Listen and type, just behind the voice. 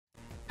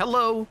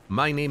Hello,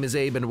 my name is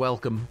Abe and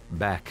welcome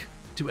back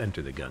to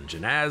Enter the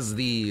Gungeon as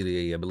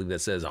I believe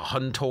that says a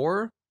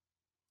hunter?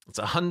 It's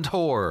a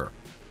hunter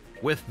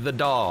with the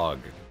dog.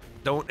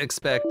 Don't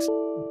expect,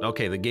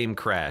 okay, the game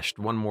crashed.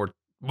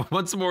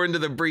 Once more into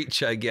the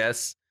breach, I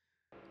guess.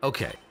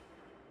 Okay.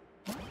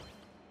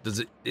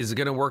 Is it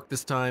gonna work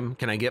this time?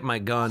 Can I get my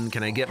gun?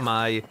 Can I get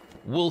my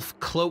wolf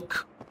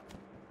cloak?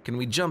 Can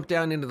we jump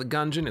down into the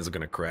gungeon? Is it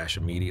gonna crash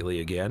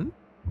immediately again?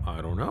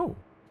 I don't know.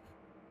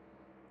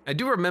 I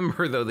do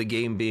remember, though, the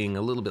game being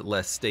a little bit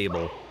less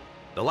stable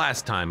the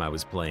last time I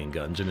was playing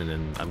Gungeon,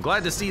 and I'm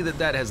glad to see that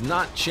that has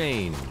not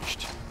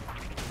changed.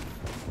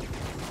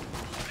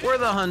 We're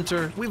the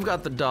hunter, we've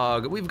got the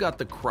dog, we've got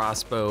the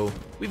crossbow,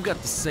 we've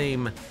got the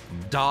same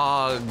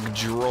dog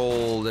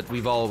droll that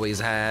we've always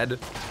had.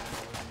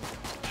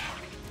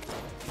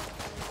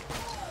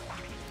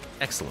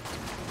 Excellent.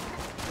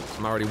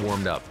 I'm already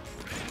warmed up.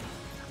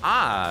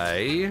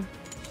 I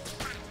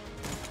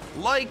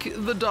like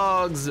the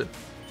dog's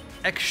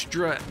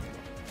extra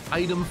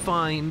item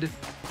find,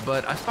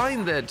 but I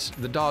find that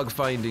the dog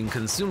finding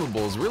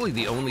consumables, really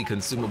the only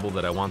consumable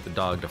that I want the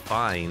dog to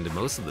find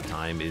most of the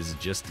time is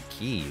just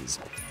keys.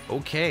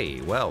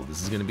 Okay, well,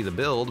 this is gonna be the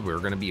build. We're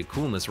gonna be a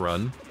coolness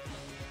run.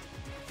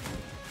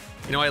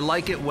 You know, I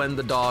like it when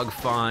the dog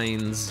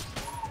finds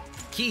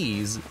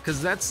keys,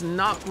 because that's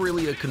not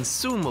really a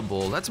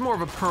consumable. That's more of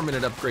a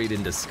permanent upgrade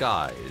in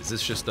disguise.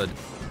 It's just a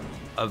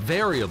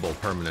variable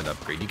permanent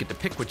upgrade. You get to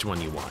pick which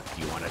one you want.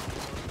 Do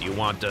you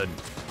want a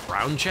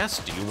brown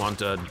chest? Do you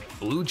want a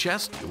blue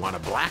chest? Do you want a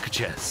black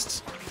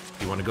chest?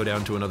 Do you want to go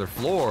down to another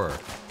floor?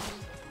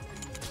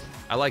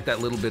 I like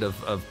that little bit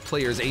of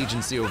player's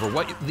agency over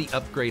what the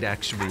upgrade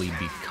actually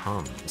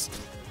becomes.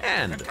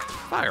 And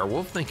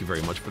Firewolf, thank you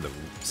very much for the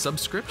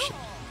subscription.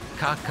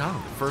 Kaka,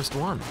 first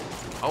one.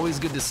 Always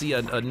good to see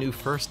a new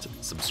first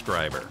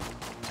subscriber.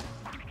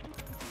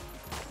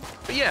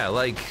 But yeah,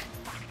 like,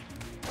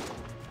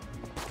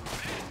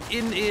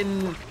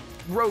 in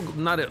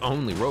not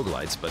only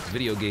roguelites, but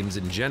video games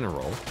in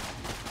general,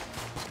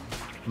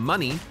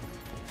 money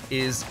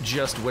is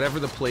just whatever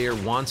the player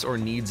wants or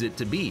needs it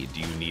to be. Do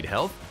you need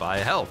health? Buy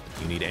health.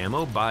 Do you need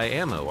ammo? Buy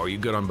ammo. Are you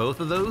good on both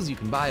of those? You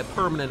can buy a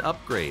permanent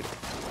upgrade.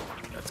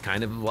 That's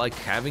kind of like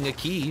having a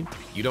key.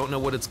 You don't know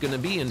what it's gonna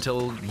be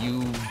until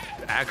you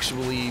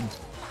actually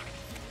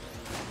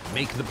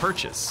make the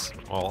purchase.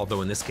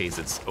 Although in this case,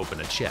 it's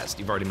open a chest.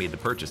 You've already made the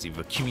purchase. You've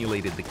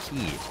accumulated the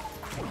key.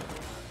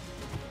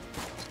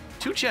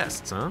 2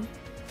 chests, huh?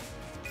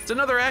 It's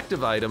another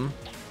active item.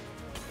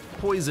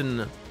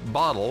 Poison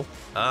bottle.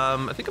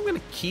 I think I'm gonna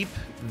keep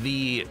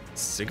the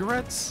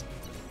cigarettes.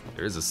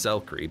 There is a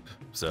sell creep,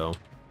 so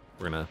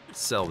we're gonna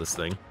sell this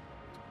thing.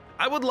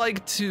 I would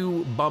like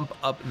to bump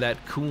up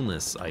that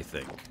coolness, I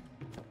think.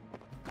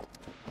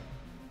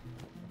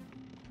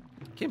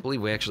 Can't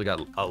believe we actually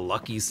got a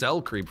lucky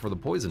sell creep for the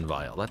poison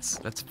vial.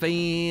 That's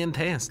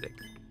fantastic.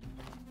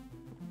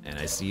 And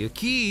I see a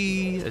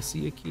key, I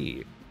see a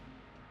key.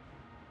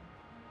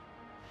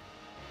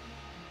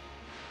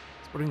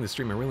 Supporting the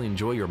stream, I really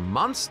enjoy your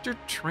monster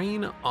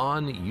train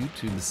on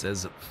YouTube,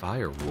 says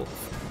Firewolf.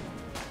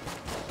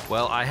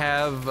 Well, I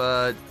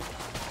have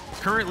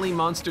currently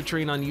monster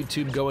train on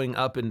YouTube going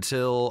up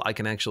until I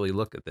can actually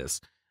look at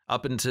this.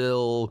 Up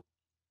until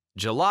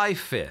July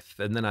 5th,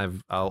 and then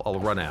I'll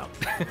run out.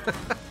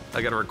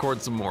 I gotta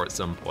record some more at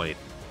some point.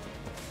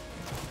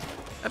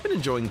 I've been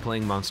enjoying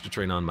playing Monster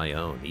Train on my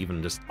own,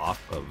 even just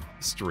off of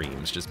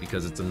streams, just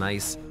because it's a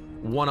nice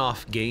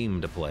one-off game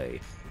to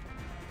play.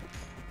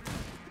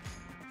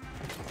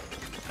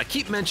 I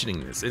keep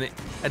mentioning this, and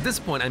at this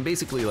point, I'm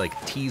basically like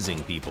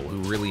teasing people who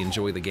really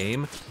enjoy the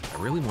game.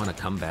 I really want to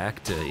come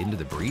back to Into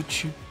the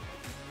Breach.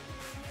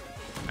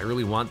 I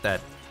really want that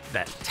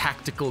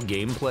tactical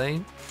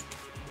gameplay.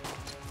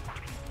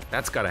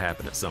 That's gotta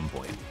happen at some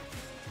point.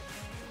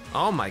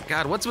 Oh my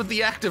God, what's with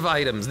the active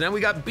items? Now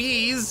we got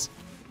bees.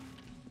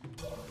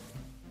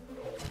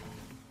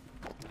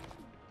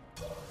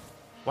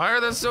 Why are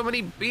there so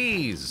many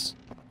bees?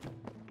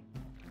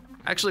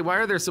 Actually, why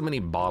are there so many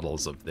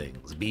bottles of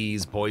things?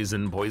 Bees,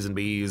 poison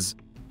bees.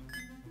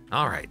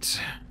 All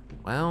right,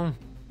 well.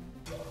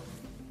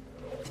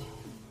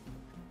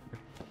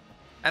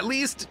 At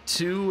least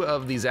 2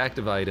 of these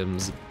active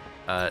items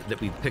that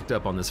we picked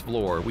up on this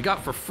floor, we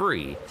got for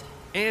free,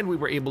 and we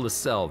were able to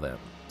sell them.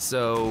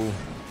 So,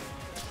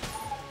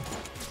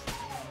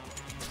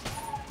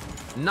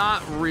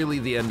 not really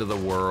the end of the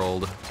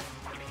world.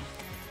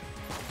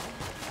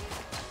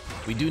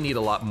 We do need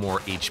a lot more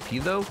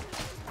HP though.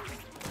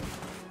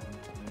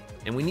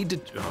 And we need to,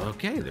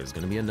 okay, there's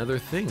gonna be another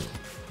thing.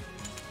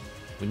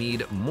 We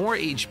need more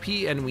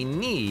HP and we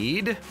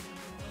need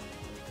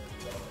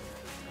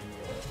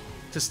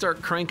to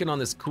start cranking on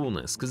this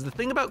coolness. Because the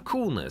thing about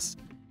coolness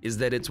is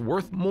that it's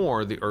worth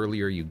more the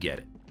earlier you get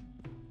it.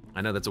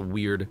 I know that's a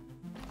weird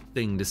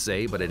thing to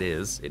say, but it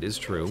is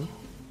true.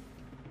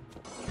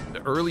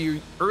 The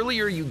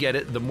earlier you get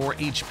it, the more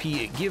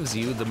HP it gives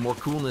you, the more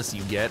coolness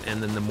you get, and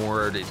then the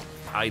more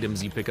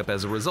items you pick up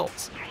as a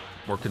result.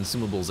 More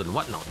consumables and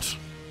whatnot.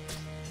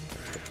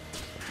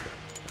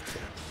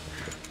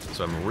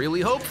 So I'm really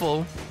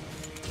hopeful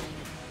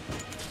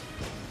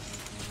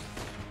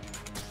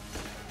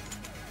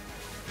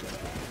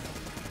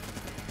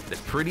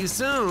that pretty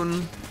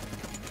soon,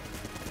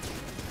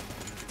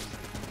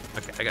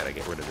 okay, I gotta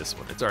get rid of this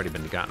one. It's already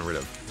been gotten rid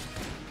of.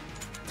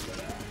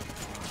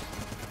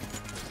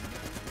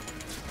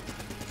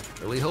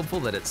 Really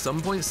hopeful that at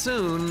some point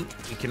soon,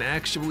 we can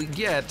actually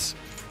get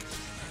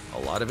a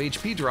lot of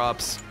HP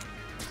drops.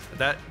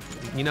 That,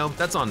 you know,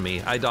 that's on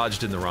me. I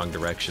dodged in the wrong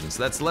direction.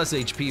 So that's less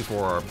HP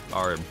for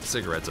our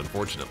cigarettes,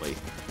 unfortunately.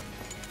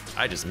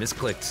 I just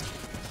misclicked.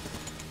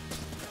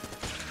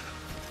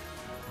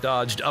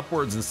 Dodged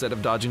upwards instead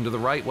of dodging to the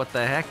right, what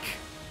the heck?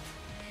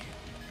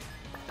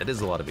 That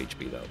is a lot of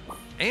HP though.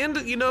 And,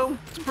 you know,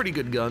 it's a pretty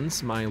good gun,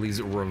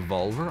 Smiley's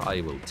revolver.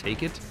 I will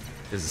take it.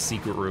 There's a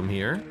secret room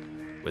here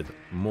with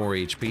more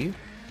HP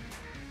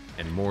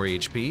and more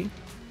HP.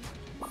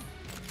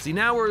 See,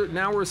 now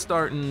we're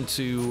starting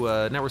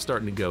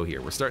to go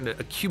here. We're starting to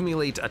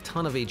accumulate a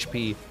ton of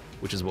HP,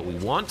 which is what we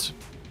want.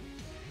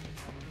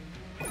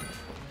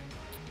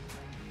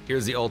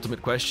 Here's the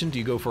ultimate question. Do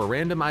you go for a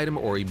random item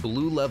or a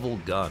blue level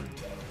gun?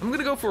 I'm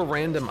gonna go for a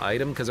random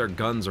item because our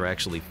guns are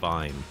actually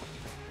fine.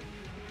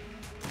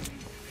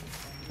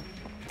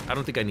 I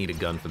don't think I need a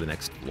gun for the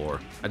next floor.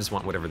 I just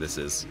want whatever this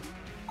is.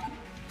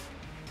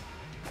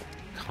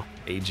 Oh,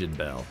 Aged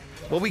Bell.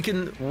 Well, we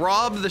can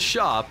rob the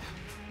shop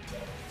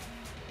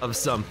of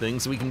something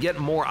so we can get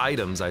more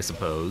items, I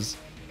suppose.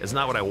 It's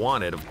not what I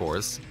wanted, of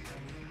course.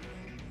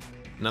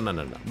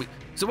 No.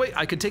 So wait,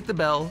 I could take the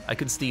bell, I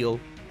could steal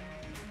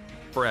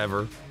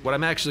forever. What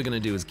I'm actually gonna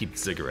do is keep the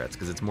cigarettes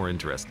because it's more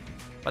interesting.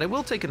 But I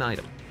will take an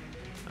item.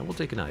 I will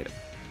take an item.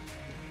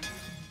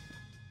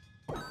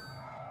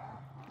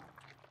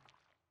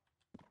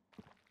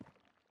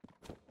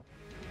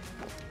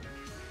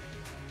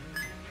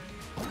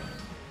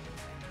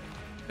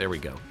 There we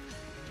go.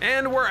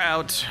 And we're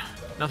out.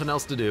 Nothing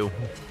else to do.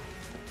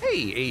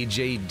 Hey,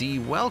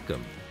 AJD,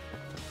 welcome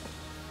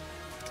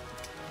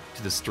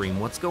to the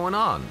stream. What's going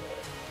on?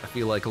 I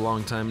feel like a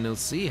long time no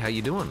see. How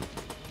you doing?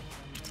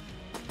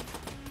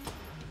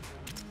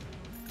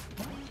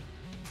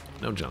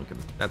 No junkin'.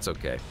 That's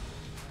okay.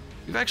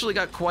 We've actually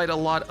got quite a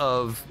lot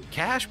of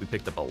cash. We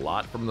picked up a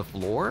lot from the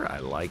floor. I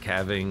like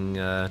having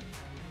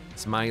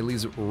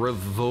Smiley's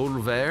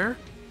revolver.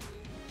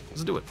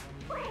 Let's do it.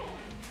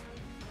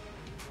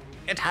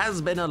 It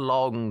has been a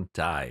long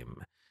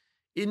time.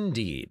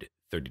 Indeed,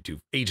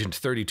 Agent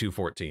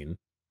 3214.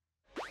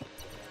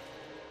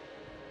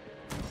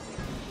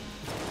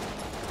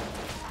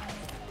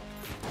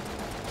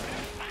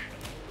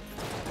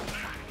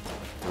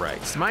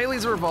 Right,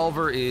 Smiley's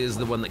revolver is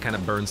the one that kind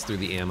of burns through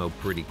the ammo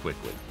pretty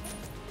quickly.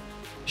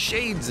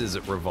 Shades'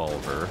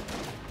 revolver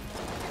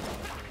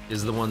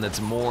is the one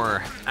that's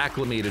more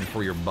acclimated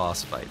for your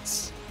boss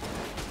fights.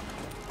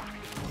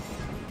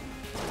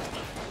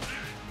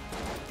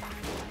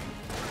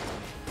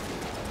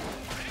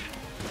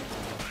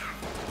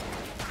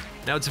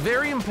 Now it's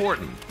very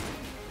important,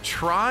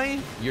 try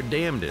your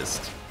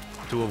damnedest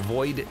to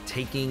avoid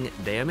taking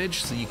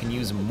damage so you can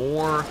use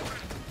more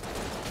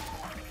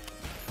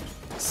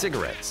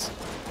cigarettes.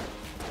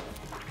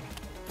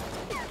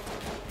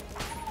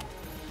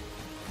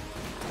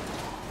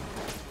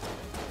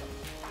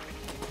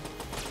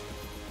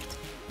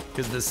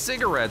 Because the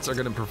cigarettes are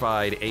going to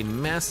provide a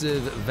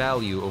massive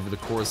value over the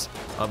course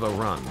of a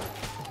run.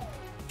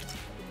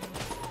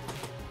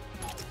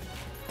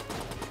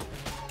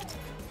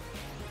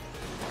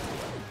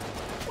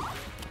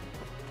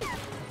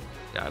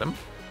 Got him.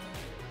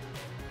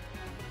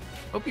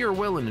 Hope you're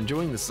well and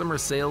enjoying the summer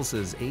sale,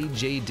 says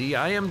AJD.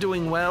 I am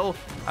doing well.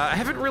 I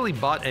haven't really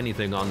bought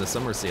anything on the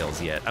summer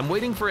sales yet. I'm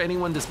waiting for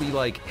anyone to be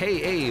like,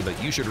 hey Abe,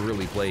 you should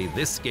really play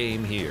this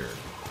game here.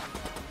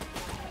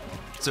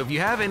 So if you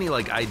have any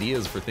like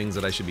ideas for things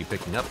that I should be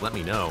picking up, let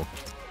me know.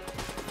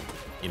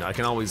 You know, I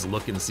can always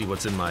look and see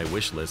what's in my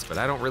wish list, but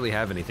I don't really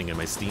have anything in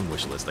my Steam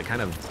wish list. I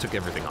kind of took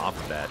everything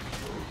off of that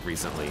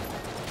recently.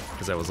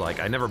 Because I was like,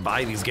 I never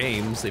buy these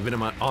games. They've been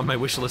on my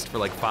wish list for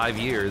like 5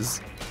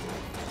 years.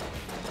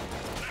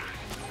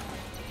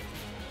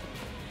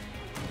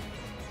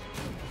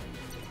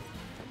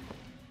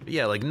 But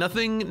yeah, like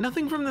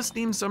nothing from the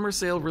Steam summer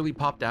sale really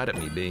popped out at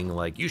me being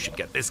like, you should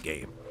get this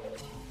game.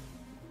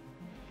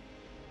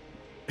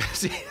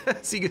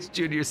 Segas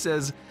Jr.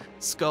 says,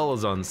 Skull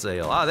is on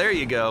sale. Ah, there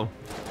you go.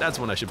 That's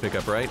one I should pick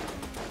up, right?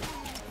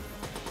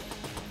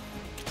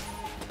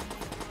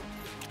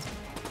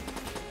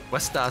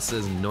 Westa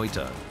says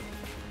Noita.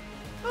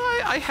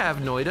 I have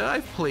Noita.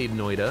 I've played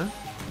Noita.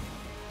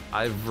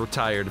 I've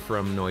retired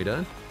from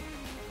Noita.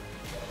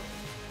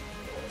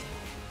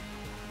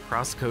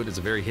 Crosscode is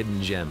a very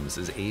hidden gem,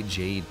 says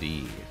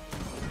AJD.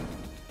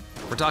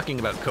 If we're talking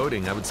about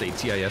coding, I would say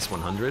TIS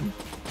 100.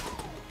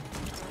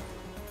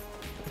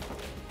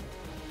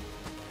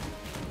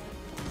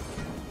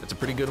 That's a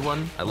pretty good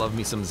one. I love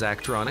me some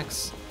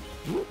Zachtronics.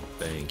 Ooh,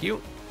 thank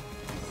you.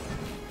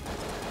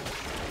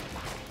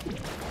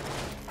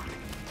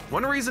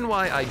 One reason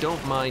why I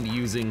don't mind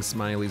using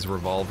Smiley's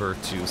revolver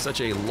to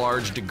such a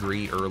large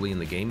degree early in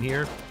the game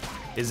here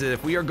is that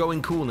if we are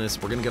going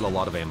coolness, we're gonna get a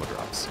lot of ammo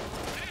drops.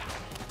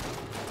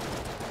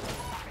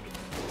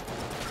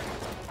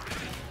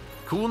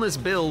 Coolness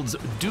builds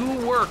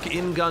do work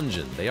in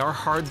Gungeon. They are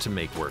hard to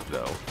make work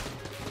though.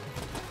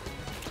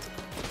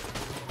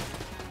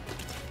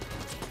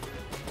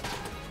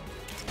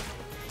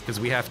 Because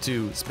we have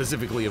to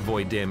specifically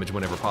avoid damage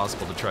whenever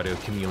possible to try to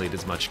accumulate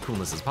as much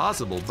coolness as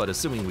possible, but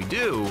assuming we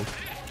do,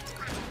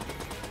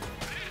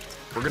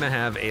 we're gonna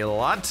have a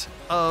lot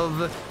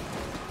of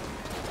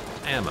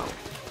ammo.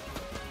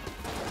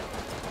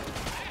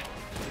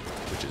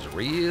 Which is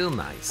real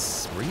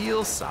nice,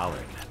 real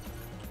solid.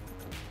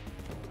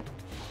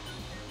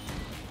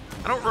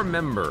 I don't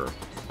remember,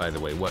 by the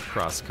way, what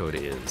crosscode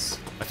is.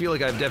 I feel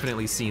like I've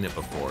definitely seen it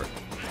before.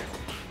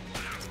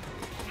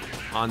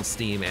 On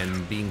Steam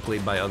and being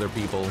played by other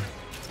people.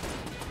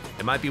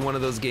 It might be one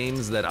of those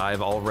games that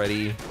I've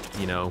already,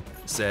 you know,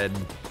 said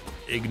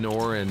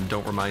ignore and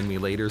don't remind me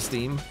later,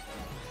 Steam.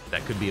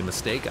 That could be a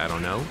mistake, I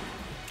don't know.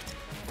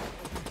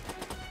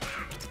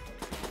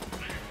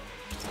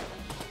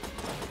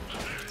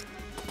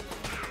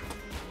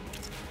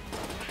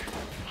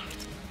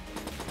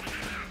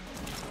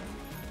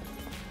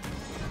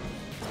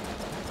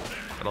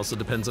 It also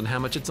depends on how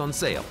much it's on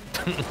sale.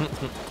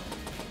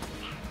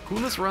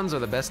 Coolness runs are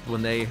the best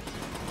when they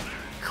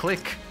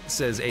click,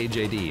 says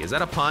AJD. Is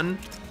that a pun?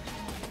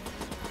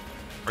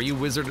 Are you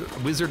wizard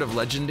of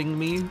legending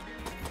me?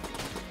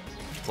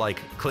 Like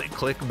click,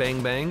 click,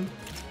 bang, bang?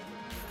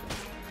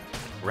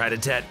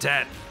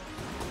 Rat-a-tat-tat.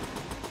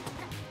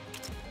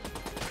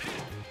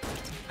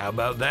 How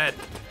about that?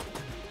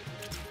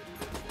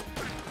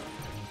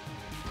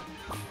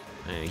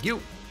 Thank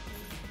you.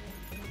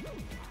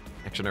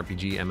 Action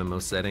RPG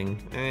MMO setting.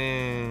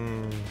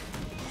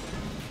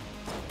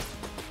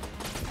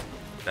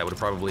 That would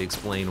probably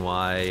explain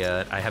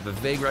why I have a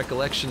vague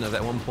recollection of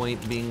at one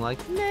point being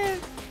like, meh.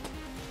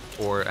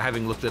 Or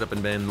having looked it up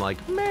and been like,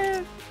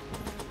 meh.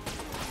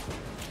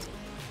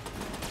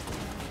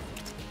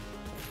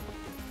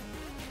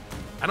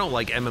 I don't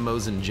like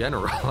MMOs in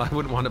general. I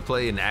wouldn't want to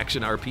play an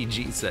action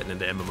RPG set in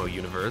the MMO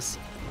universe.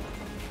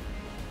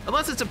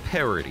 Unless it's a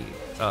parody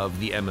of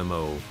the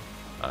MMO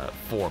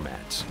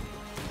format.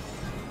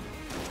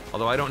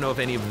 Although I don't know if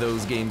any of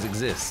those games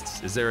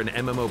exist. Is there an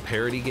MMO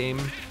parody game?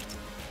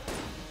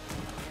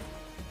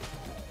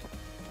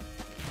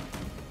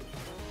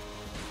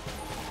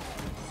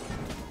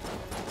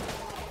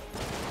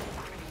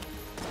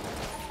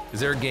 Is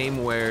there a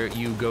game where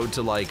you go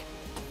to like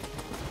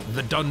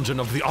the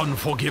dungeon of the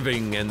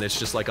unforgiving and it's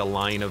just like a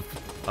line of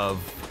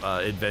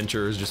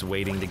adventurers just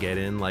waiting to get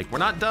in? Like, we're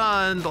not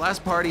done, the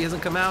last party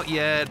hasn't come out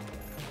yet.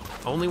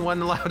 Only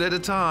one allowed at a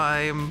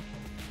time.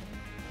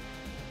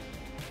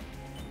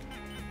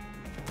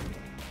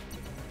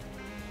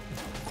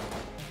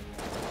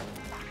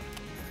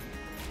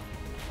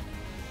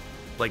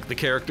 Like the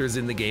characters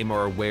in the game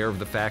are aware of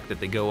the fact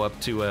that they go up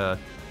to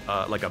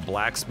like a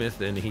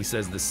blacksmith and he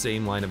says the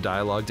same line of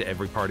dialogue to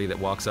every party that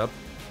walks up.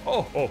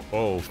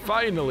 Oh,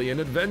 finally an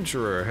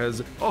adventurer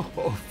has,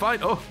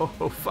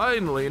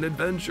 finally an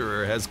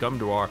adventurer has come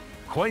to our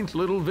quaint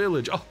little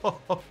village.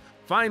 Oh,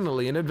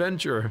 finally an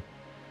adventurer.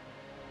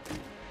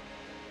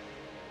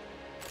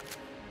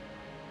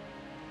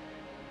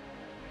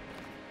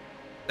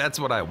 That's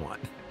what I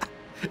want.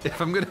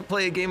 If I'm gonna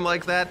play a game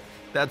like that,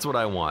 that's what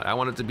I want. I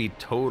want it to be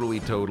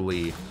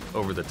totally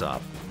over the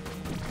top.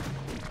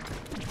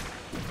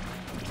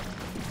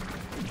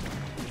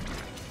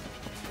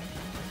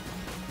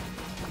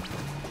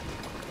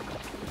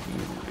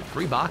 Ooh,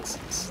 3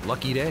 boxes,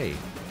 lucky day.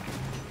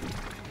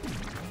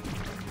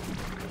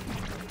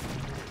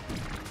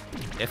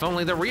 If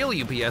only the real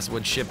UPS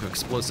would ship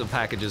explosive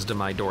packages to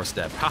my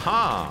doorstep,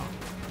 haha!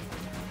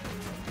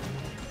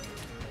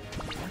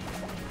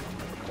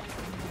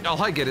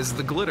 All I get is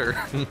the glitter.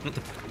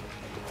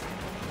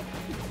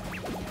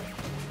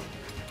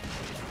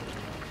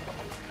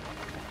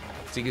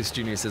 Segus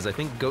Jr. says, I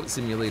think Goat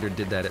Simulator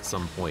did that at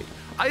some point.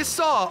 I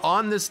saw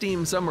on the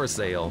Steam Summer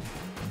Sale,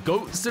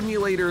 Goat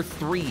Simulator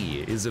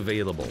 3 is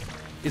available.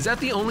 Is that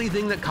the only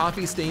thing that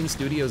Coffee Stain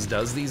Studios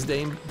does these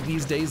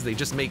days? They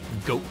just make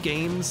goat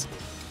games?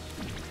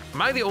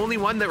 Am I the only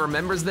one that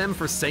remembers them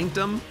for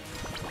Sanctum?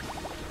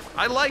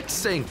 I liked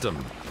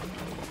Sanctum.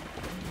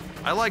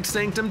 I liked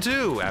Sanctum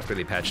too, after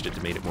they patched it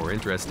to make it more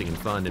interesting and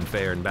fun and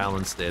fair and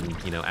balanced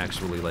and, you know,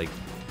 actually like,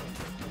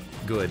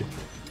 good.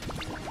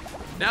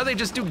 Now they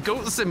just do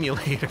goat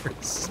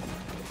simulators.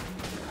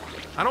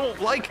 I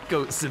don't like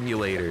goat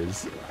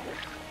simulators.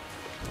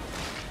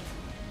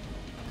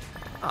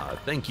 Ah,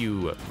 thank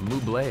you,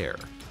 Mublair.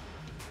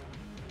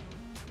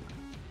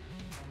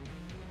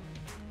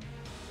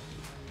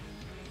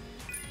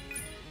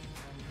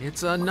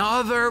 It's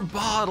another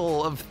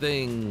bottle of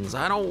things.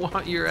 I don't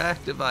want your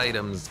active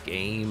items,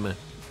 game.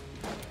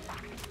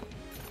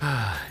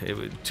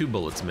 2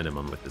 bullets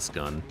minimum with this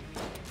gun.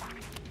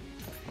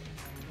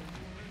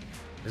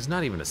 There's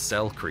not even a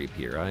cell creep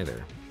here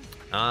either.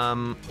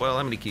 Well,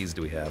 how many keys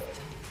do we have?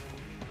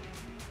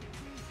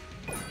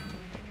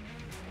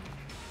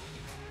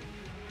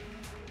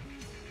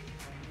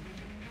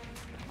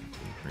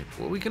 Right,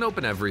 well, we can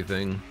open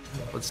everything.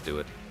 Let's do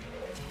it.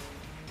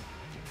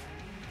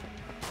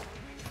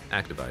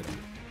 Active item.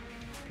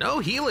 No,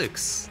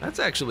 Helix! That's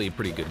actually a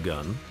pretty good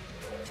gun.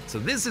 So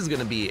this is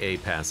gonna be a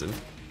passive.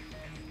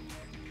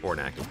 Or an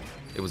active.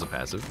 It was a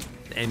passive.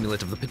 The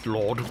Amulet of the Pit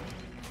Lord.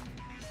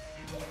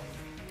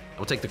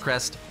 We'll take the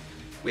crest.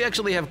 We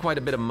actually have quite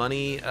a bit of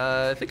money.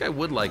 I think I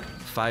would like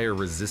fire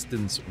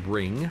resistance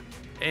ring.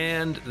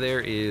 And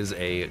there is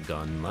a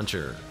gun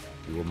muncher.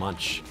 We will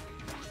munch.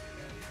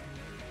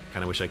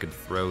 Kinda wish I could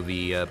throw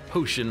the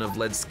potion of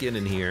lead skin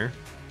in here.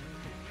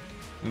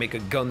 Make a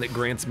gun that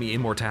grants me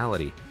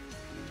immortality.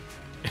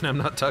 And I'm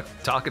not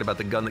talking about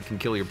the gun that can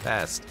kill your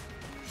past.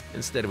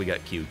 Instead we got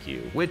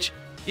QQ, which,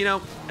 you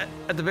know,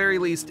 at the very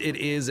least it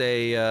is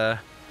a,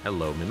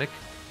 hello Mimic.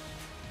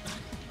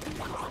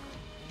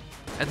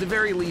 At the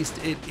very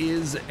least it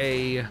is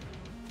a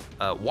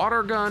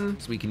water gun,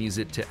 so we can use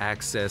it to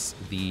access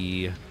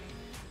the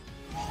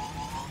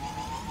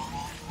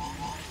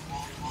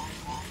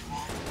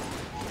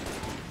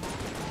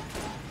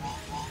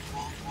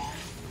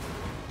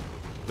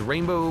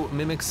rainbow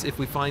mimics if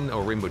we find,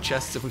 or rainbow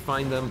chests if we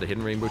find them, the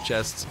hidden rainbow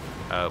chests.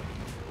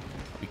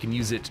 We can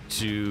use it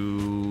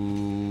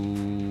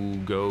to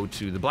go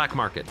to the black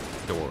market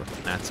door.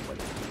 That's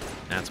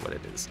what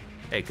it is.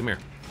 Hey, come here.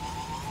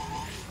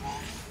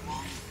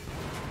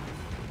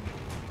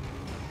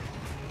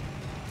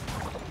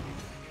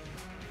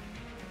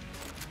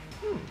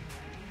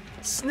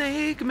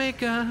 Snake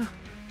maker.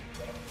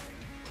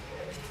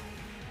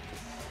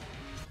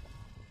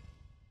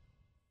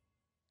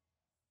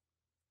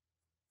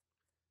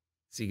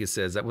 Sega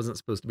says, that wasn't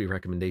supposed to be a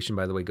recommendation,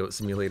 by the way. Goat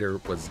Simulator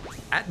was,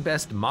 at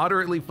best,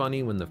 moderately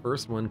funny when the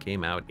first one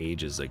came out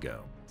ages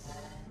ago.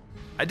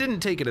 I didn't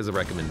take it as a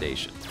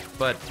recommendation,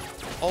 but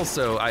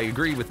also I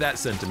agree with that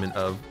sentiment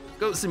of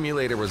Goat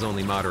Simulator was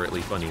only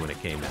moderately funny when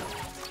it came out.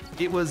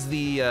 It was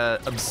the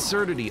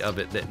absurdity of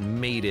it that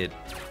made it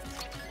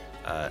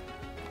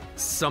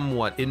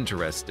somewhat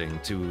interesting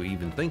to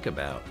even think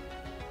about.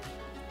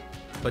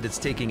 But it's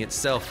taking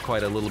itself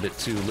quite a little bit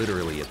too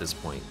literally at this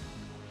point.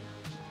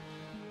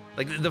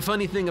 Like, the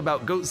funny thing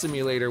about Goat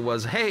Simulator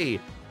was, hey,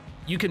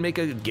 you can make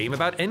a game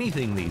about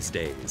anything these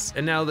days.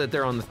 And now that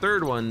they're on the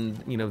third one,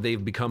 you know,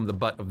 they've become the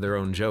butt of their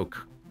own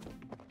joke.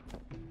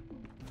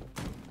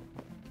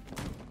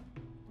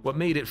 What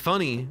made it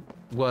funny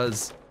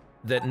was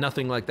that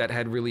nothing like that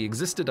had really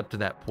existed up to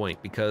that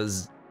point,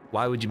 because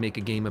why would you make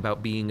a game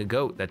about being a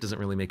goat? That doesn't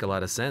really make a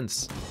lot of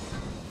sense.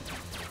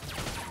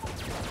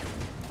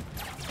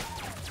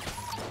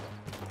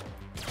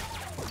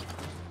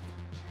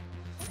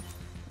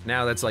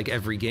 Now that's like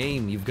every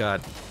game. You've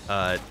got,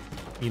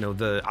 you know,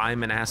 the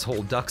I'm an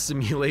asshole duck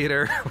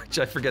simulator, which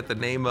I forget the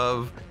name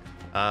of.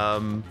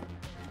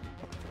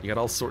 You got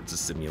all sorts of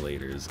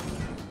simulators.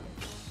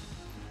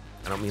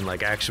 I don't mean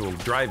like actual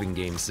driving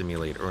game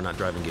simulator, or not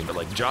driving game, but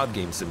like job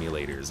game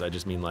simulators. I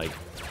just mean like,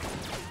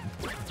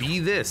 be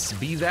this,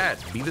 be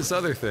that, be this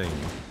other thing.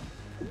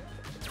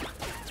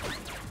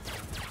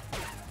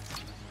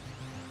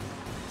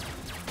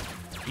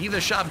 Be the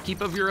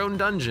shopkeep of your own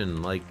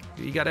dungeon. Like,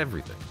 you got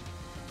everything.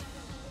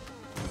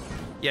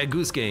 Yeah,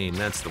 Goose Game,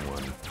 that's the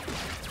one.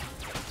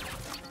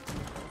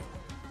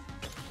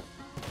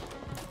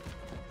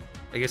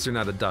 I guess you're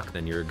not a duck,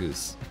 then you're a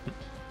goose.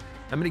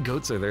 How many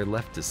goats are there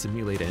left to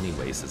simulate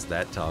anyway, says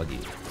that Toggy.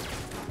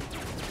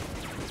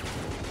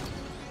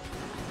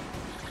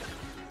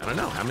 I don't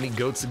know, how many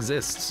goats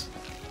exist?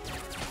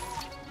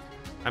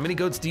 How many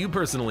goats do you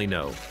personally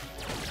know?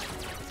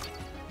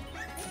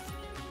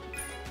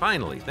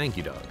 Finally, thank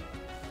you, dog.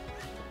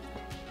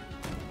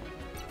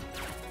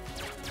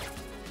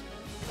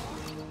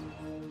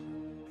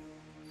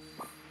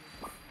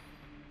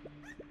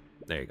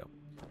 There you go.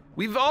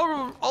 We've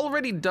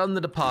already done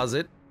the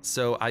deposit,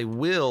 so I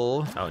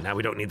will, oh, now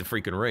we don't need the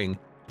freaking ring.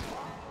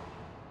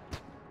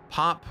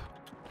 Pop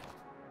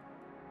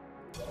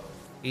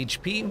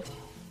HP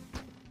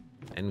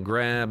and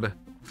grab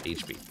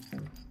HP.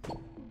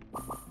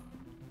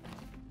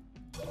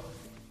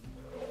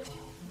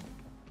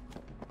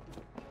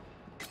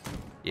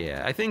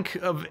 Yeah, I think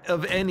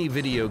of any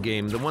video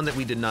game, the one that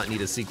we did not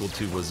need a sequel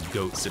to was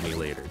Goat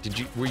Simulator.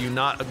 Were you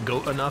not a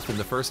goat enough in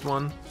the first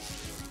one?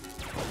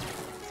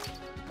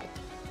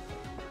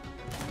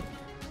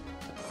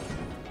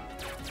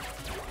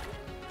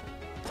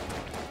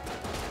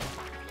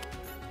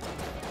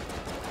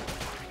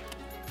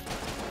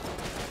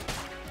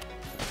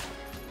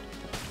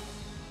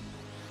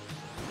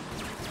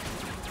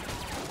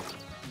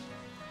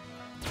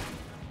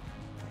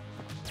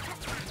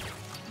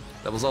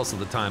 That was also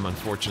the time,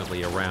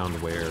 unfortunately, around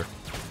where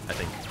I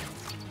think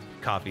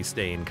Coffee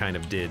Stain kind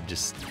of did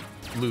just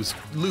lose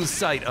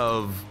sight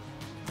of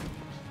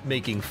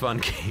making fun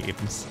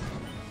games.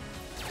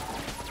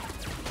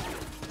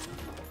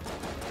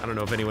 I don't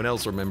know if anyone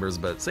else remembers,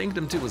 but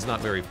Sanctum 2 was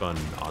not very fun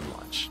on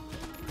launch.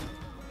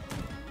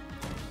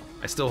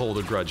 I still hold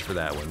a grudge for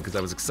that one, because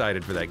I was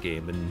excited for that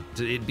game, and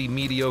it'd be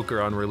mediocre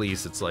on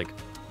release. It's like,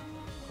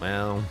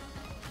 well...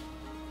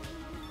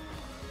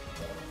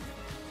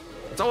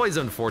 It's It's always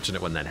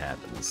unfortunate when that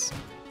happens.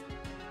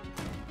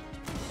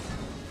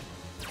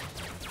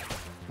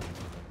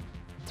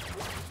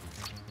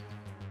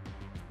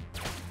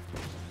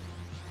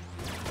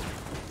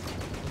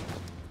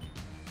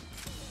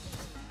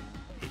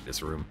 Hate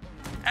this room.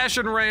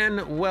 Ashen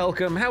Ran,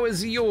 welcome. How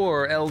is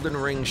your Elden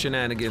Ring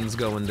shenanigans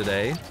going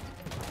today?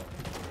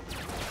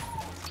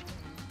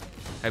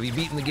 Have you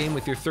beaten the game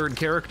with your third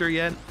character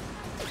yet?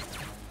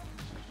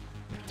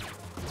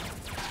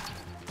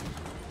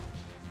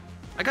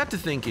 I got to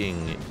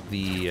thinking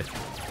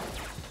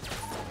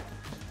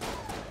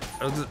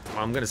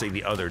I'm gonna say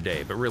the other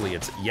day, but really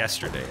it's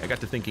yesterday. I got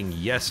to thinking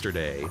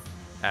yesterday,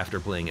 after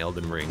playing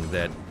Elden Ring,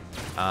 that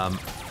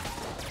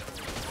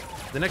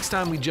the next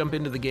time we jump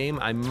into the game,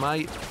 I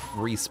might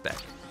respec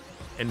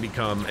and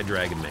become a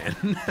Dragon Man.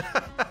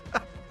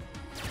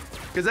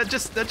 Because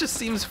that just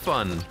seems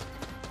fun.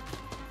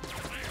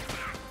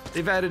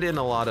 They've added in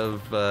a lot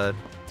of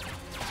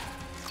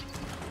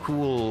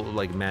cool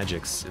like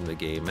magics in the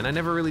game, and I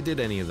never really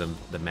did any of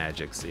the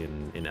magics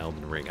in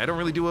Elden Ring. I don't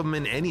really do them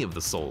in any of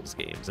the Souls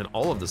games. In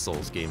all of the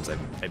Souls games,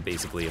 I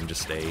basically am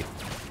just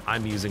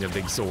I'm using a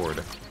big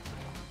sword.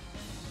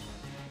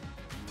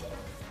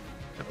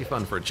 That'd be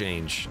fun for a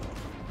change.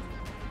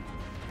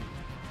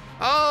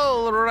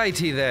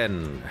 Alrighty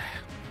then.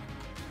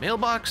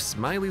 Mailbox,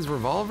 Smiley's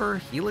revolver,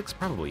 Helix,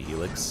 probably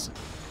Helix.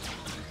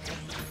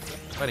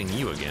 Fighting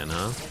you again,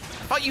 huh? I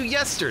fought you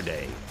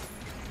yesterday.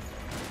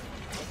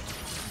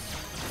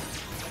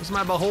 Where's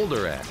my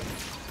beholder at?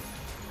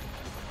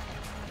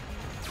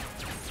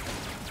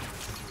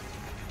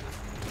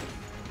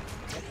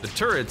 The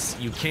turrets,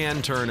 you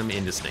can turn them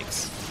into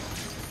snakes.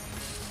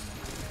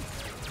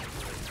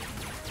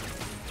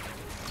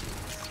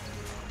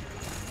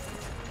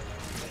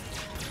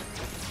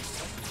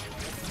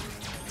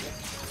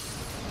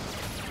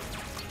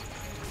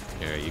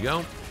 There you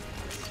go.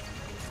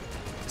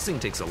 This thing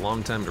takes a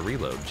long time to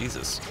reload,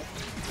 Jesus.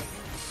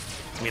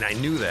 I mean, I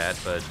knew that,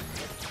 but...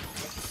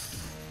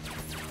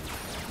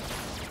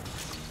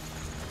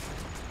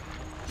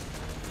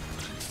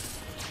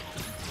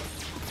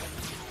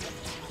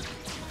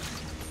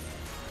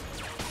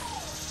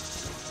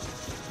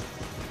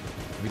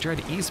 Have you tried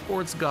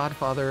Esports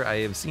Godfather?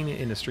 I have seen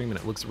it in a stream and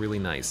it looks really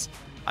nice.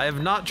 I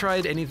have not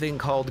tried anything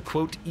called,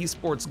 quote,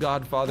 Esports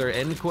Godfather,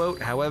 end quote.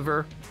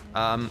 However,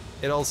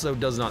 it also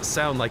does not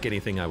sound like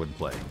anything I would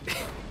play.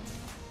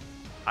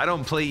 I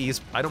don't play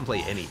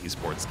any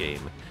esports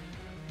game.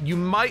 You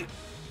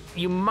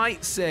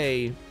might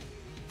say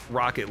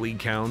Rocket League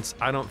counts.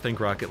 I don't think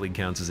Rocket League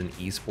counts as an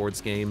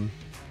esports game.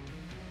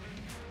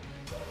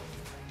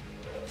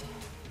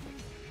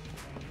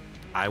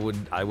 I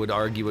would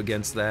argue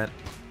against that.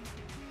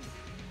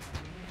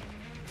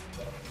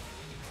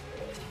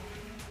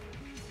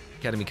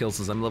 Academy Kill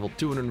says, I'm level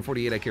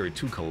 248, I carry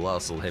 2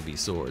 colossal heavy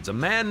swords. A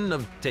man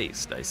of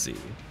taste, I see.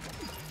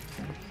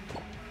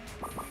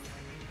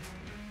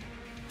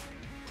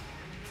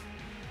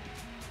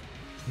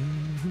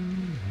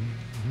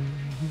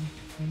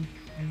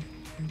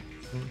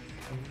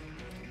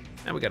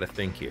 Now we gotta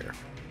think here.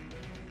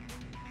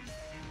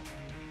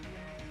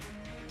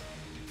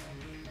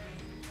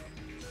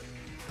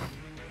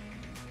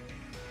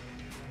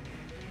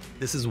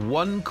 This is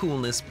 1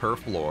 coolness per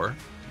floor.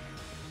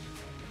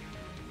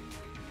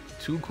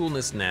 2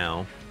 coolness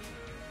now.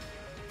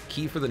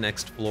 Key for the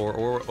next floor,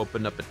 or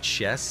open up a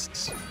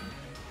chest.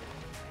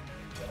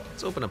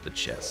 Let's open up the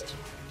chest.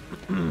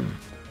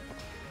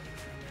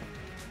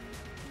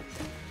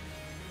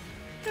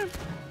 Yeah,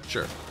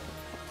 sure.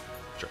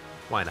 Sure,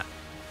 why not?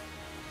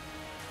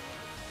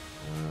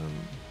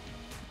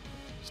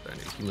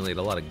 Starting to accumulate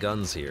a lot of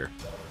guns here.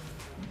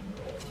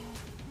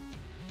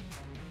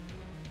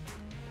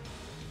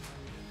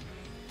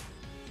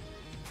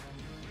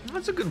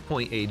 That's a good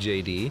point,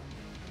 AJD.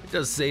 It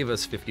does save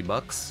us 50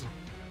 bucks.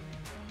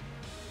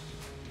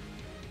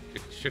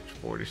 56,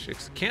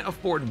 46. Can't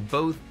afford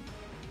both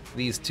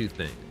these 2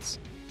 things.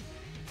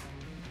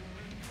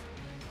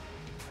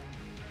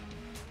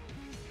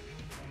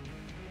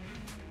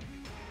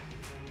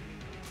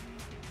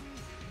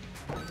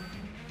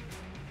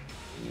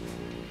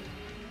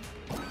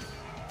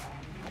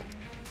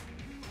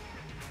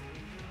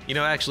 You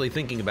know, actually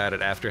thinking about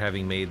it after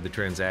having made the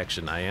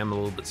transaction, I am a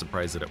little bit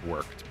surprised that it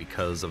worked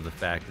because of the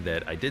fact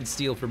that I did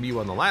steal from you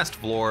on the last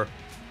floor,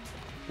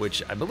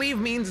 which I believe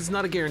means it's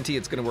not a guarantee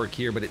it's gonna work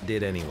here, but it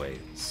did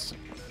anyways.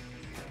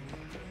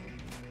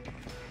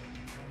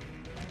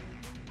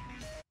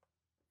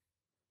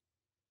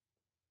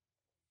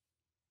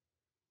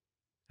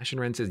 Ashen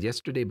Ren says,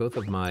 yesterday both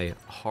of my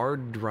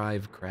hard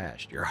drive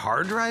crashed. Your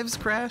hard drives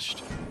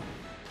crashed?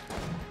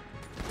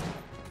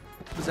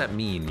 What does that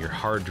mean, your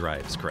hard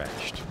drives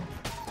crashed?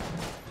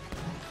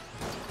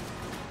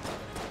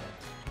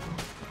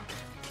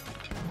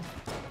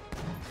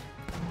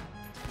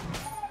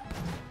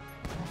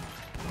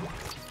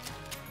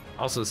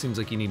 Also, it seems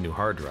like you need new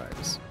hard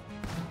drives.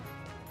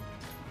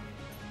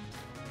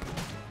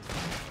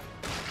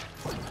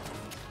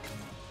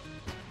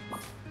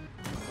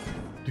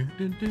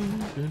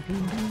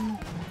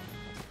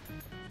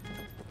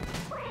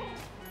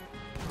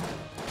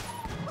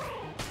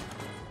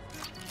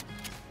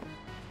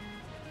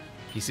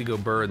 PC go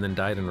burr and then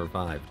died and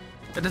revived.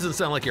 That doesn't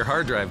sound like your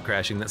hard drive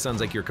crashing, that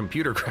sounds like your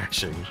computer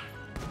crashing.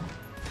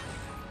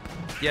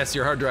 Yes,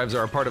 your hard drives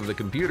are a part of the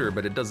computer,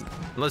 but it doesn't,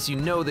 unless you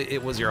know that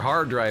it was your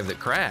hard drive that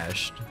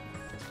crashed.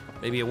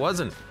 Maybe it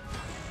wasn't.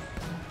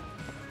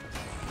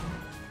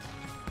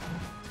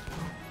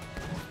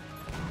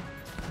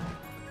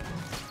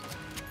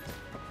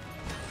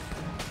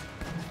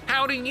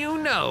 How do you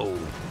know?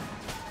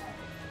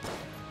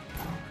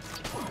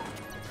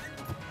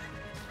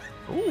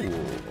 Ooh,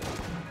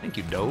 thank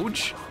you,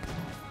 Doge.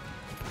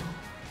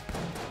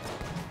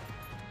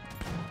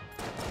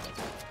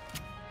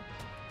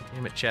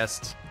 Damn it,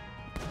 chest.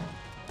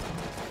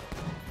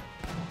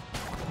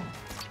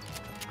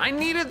 I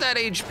needed that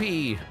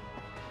HP.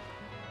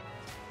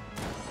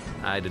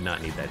 I did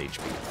not need that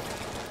HP.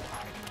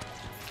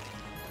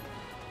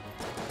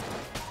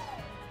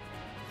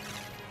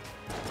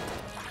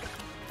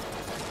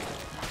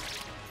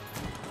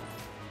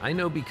 I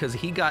know because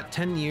he got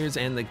 10 years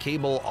and the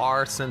cable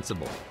are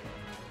sensible.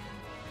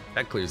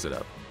 That clears it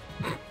up.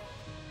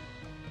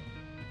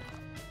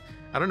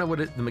 I don't know what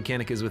the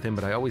mechanic is with him,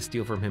 but I always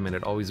steal from him and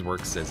it always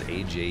works, says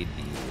AJD.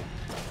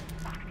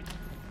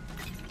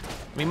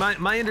 I mean,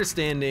 my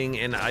understanding,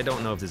 and I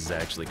don't know if this is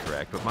actually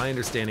correct, but my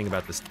understanding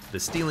about the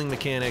stealing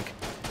mechanic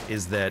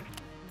is that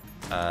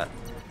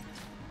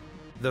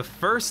the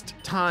first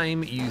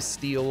time you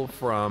steal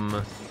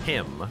from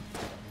him,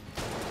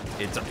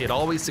 it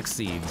always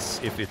succeeds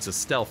if it's a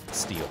stealth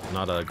steal,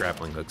 not a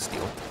grappling hook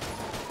steal.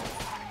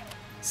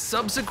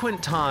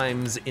 Subsequent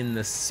times in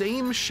the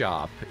same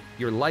shop,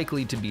 you're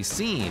likely to be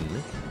seen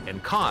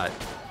and caught.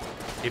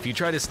 If you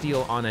try to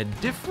steal on a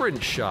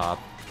different shop,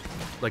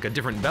 like a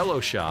different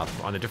bellow shop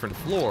on a different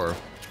floor,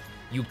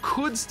 you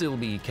could still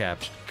be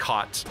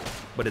caught,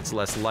 but it's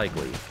less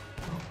likely.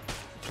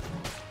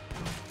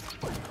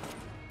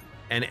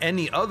 And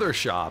any other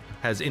shop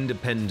has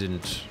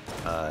independent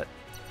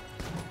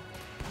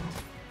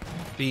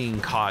being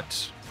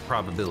caught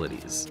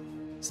probabilities.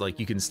 It's like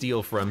you can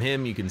steal from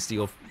him, you can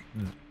steal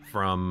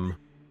from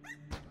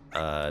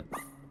the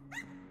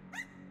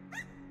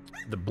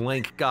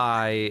blank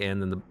guy,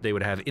 and then they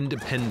would have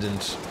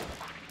independent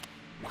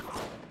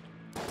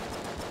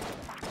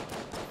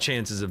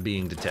chances of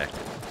being detected.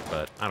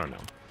 But I don't know.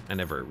 I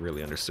never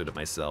really understood it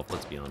myself,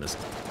 let's be honest.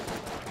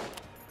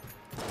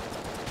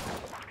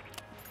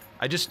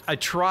 I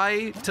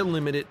try to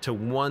limit it to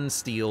 1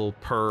 steal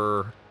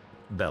per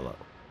bellow.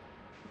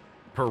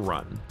 Per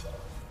run.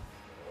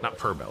 Not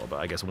per bellow, but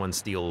I guess 1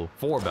 steal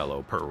for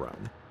bellow per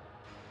run.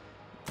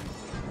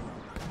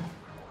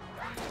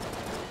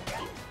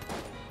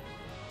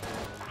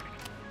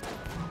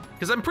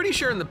 Because I'm pretty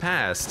sure in the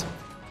past,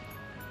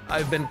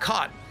 I've been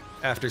caught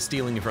after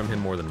stealing from him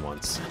more than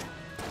once.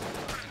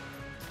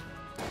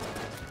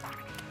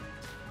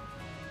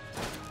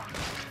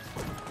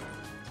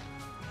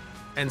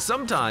 And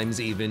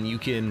sometimes even you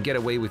can get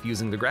away with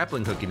using the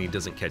grappling hook and he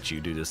doesn't catch you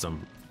due to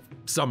some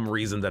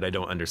reason that I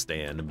don't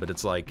understand, but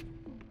it's like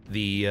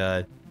he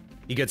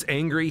gets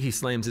angry, he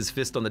slams his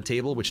fist on the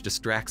table, which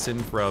distracts him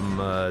from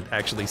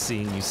actually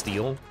seeing you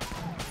steal.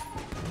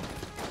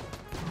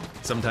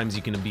 Sometimes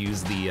you can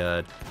abuse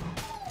the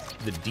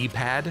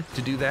D-pad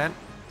to do that.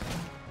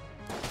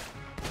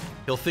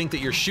 He'll think that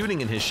you're shooting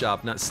in his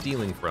shop, not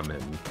stealing from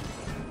him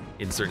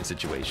in certain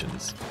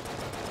situations.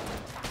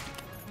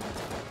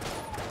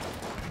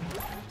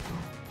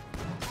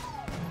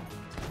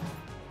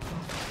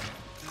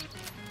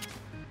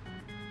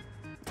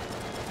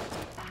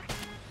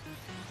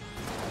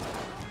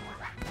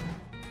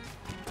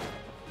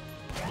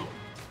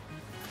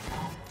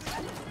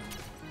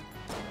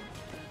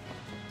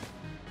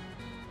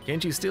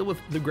 Can't you steal with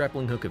the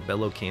grappling hook if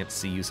Bello can't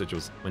see you, such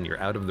as when you're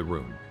out of the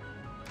room?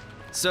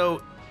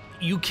 So,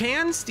 you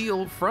can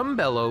steal from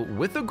Bello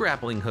with a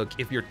grappling hook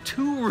if you're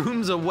 2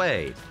 rooms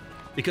away.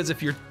 Because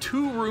if you're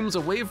 2 rooms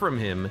away from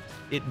him,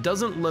 it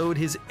doesn't load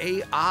his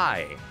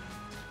AI.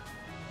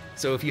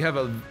 So if you have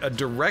a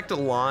direct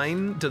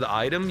line to the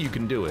item, you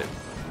can do it.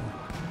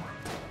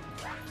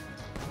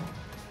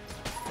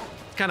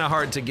 Kinda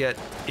hard to get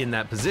in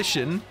that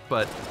position,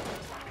 but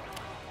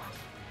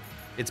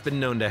it's been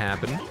known to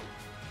happen.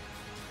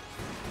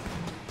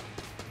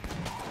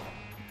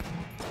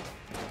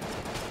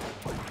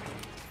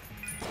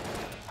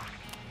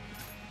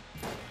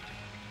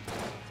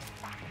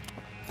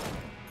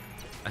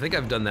 I think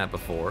I've done that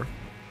before.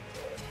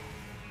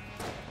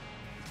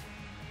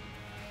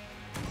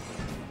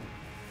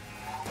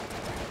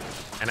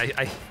 And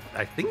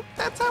I think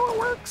that's how it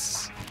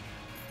works.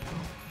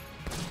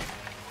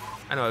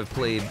 I know I've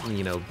played,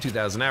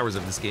 2,000 hours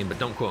of this game, but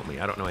don't quote me,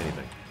 I don't know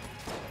anything.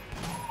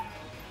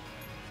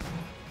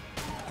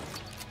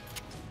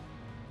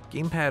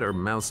 Gamepad or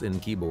mouse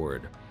and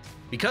keyboard?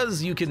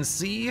 Because you can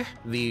see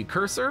the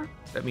cursor,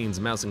 that means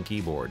mouse and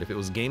keyboard. If it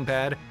was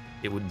gamepad,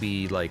 it would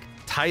be like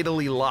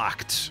tidally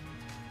locked,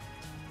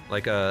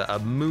 like a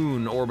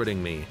moon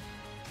orbiting me.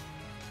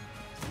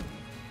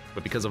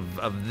 But because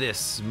of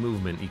this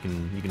movement, you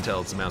can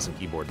tell it's a mouse and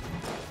keyboard.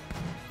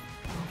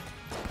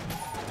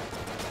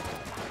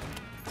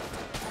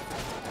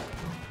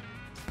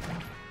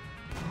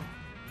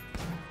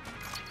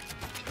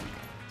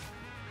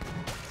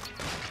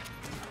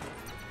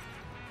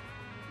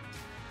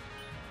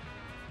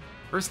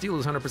 First steal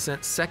is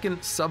 100%. Second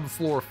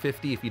subfloor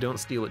 50. If you don't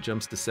steal, it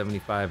jumps to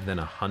 75, then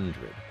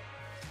 100.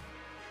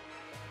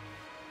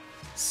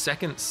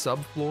 Second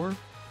subfloor?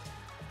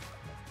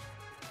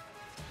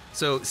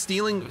 So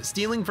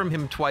stealing from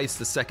him twice,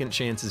 the second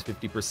chance is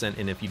 50%,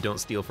 and if you don't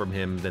steal from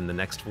him, then the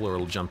next floor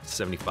will jump to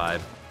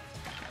 75,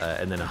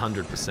 and then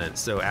 100%.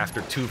 So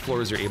after 2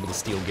 floors, you're able to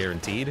steal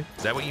guaranteed.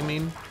 Is that what you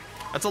mean?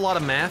 That's a lot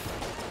of math.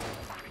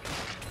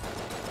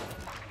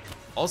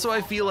 Also,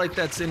 I feel like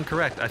that's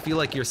incorrect. I feel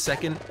like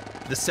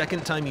the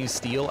second time you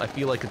steal, I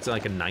feel like it's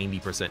like a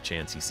 90%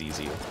 chance he sees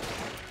you.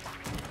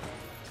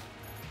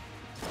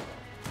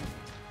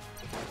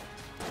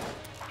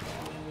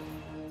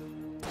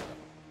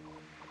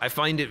 I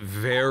find it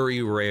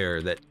very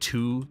rare that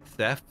 2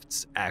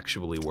 thefts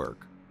actually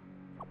work.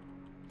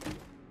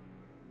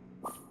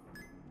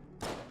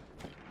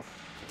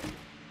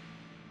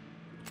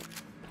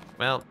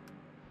 Well,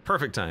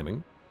 perfect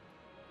timing.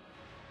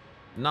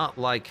 Not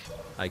like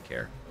I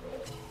care.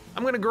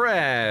 I'm gonna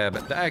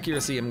grab the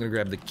accuracy, I'm gonna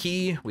grab the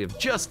key. We have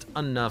just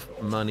enough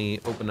money.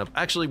 Open up,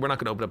 actually, we're not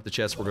gonna open up the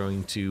chest, we're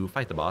going to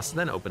fight the boss,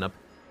 then open up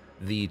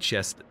the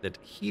chest that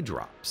he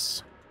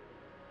drops.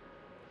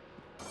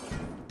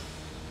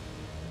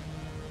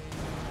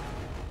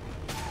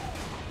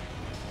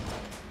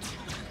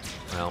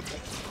 Well,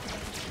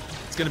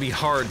 it's gonna be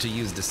hard to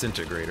use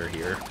Disintegrator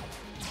here.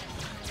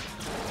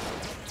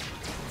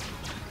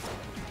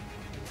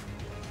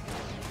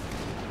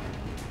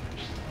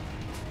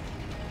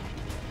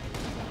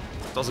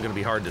 It's also gonna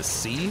be hard to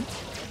see.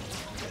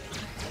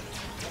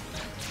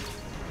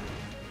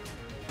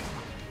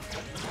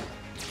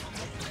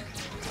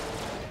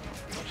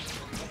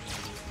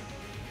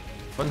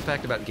 Fun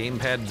fact about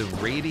gamepad, the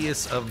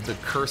radius of the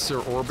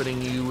cursor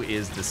orbiting you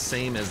is the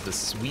same as the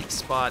sweet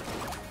spot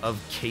of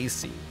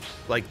Casey.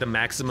 Like the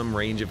maximum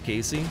range of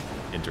Casey.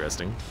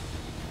 Interesting.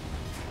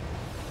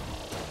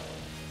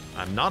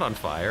 I'm not on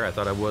fire. I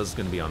thought I was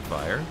gonna be on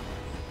fire.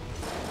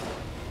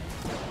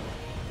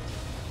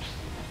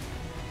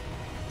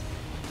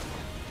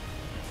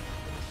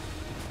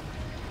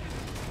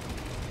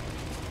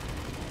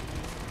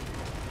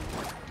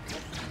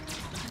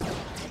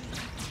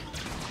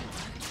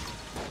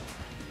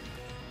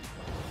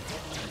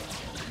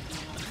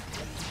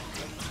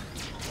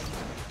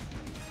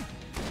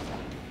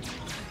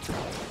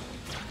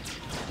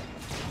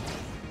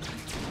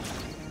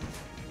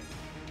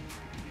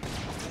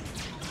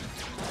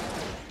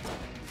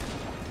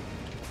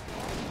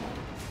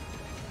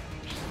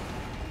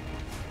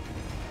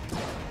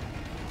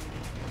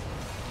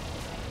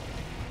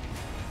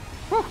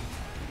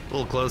 A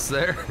little close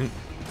there.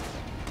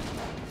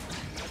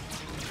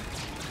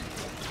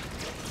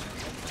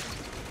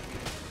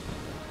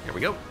 Here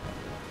we go.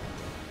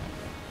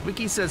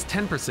 Wiki says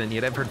 10%,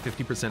 yet I've heard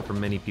 50%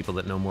 from many people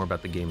that know more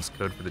about the game's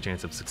code for the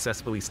chance of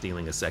successfully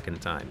stealing a second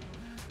time.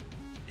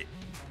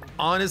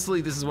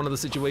 Honestly, this is one of the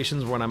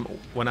situations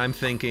when I'm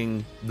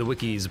thinking the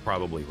wiki is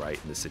probably right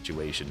in this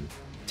situation.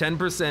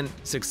 10%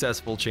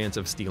 successful chance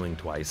of stealing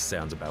twice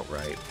sounds about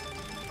right.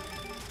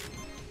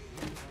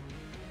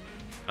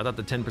 I thought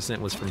the 10%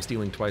 was from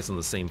stealing twice on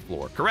the same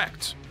floor.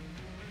 Correct.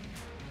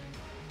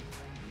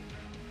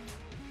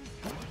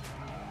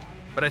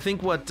 But I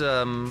think what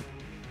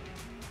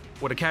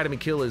Academy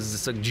Kill is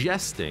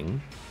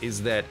suggesting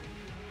is that,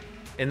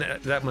 and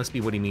that must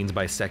be what he means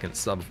by second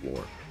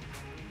subfloor.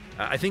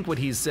 I think what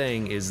he's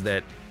saying is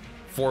that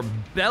for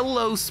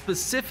Bello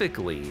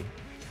specifically,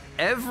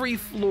 every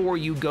floor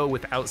you go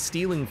without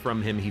stealing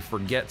from him, he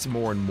forgets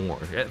more and more.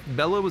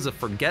 Bello is a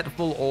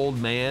forgetful old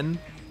man.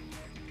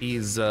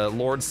 He's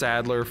Lord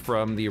Sadler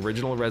from the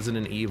original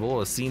Resident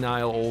Evil, a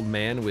senile old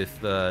man with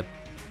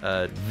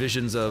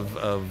visions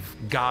of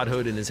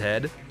godhood in his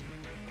head.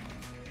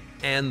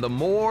 And the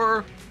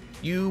more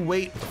you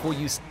wait before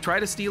you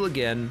try to steal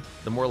again,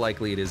 the more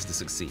likely it is to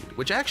succeed,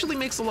 which actually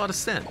makes a lot of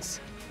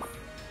sense.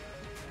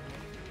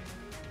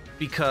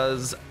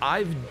 Because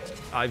I've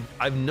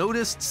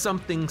noticed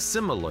something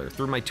similar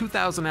through my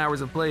 2,000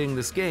 hours of playing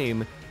this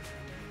game.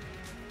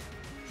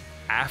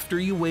 After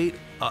you wait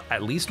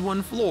at least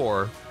one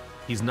floor,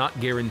 he's not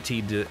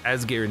guaranteed to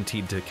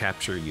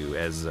capture you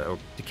as or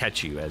to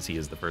catch you as he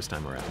is the first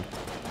time around.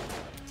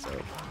 So,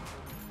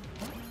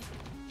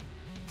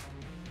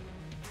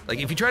 like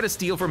if you try to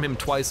steal from him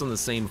twice on the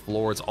same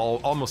floor, it's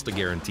almost a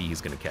guarantee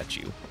he's gonna catch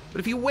you.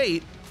 But if you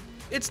wait,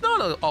 it's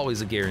not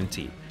always a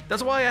guarantee.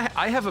 That's why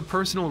I have a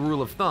personal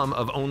rule of thumb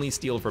of only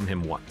steal from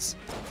him once.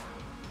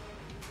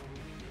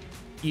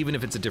 Even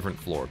if it's a different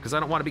floor, because I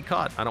don't want to be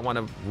caught. I don't want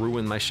to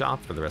ruin my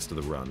shop for the rest of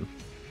the run.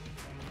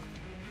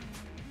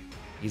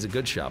 He's a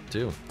good shop,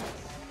 too.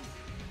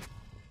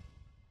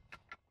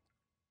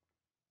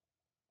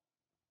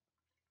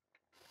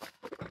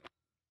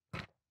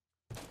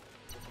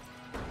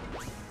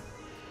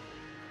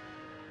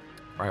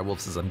 Alright,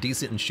 Wolf says, I'm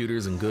decent in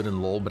shooters and good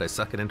in LoL, but I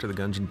suck at Enter the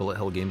Gungeon, bullet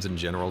hell games in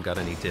general. Got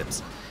any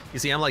tips? You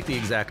see, I'm like the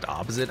exact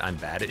opposite. I'm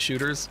bad at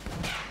shooters,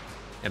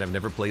 and I've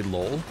never played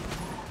LoL.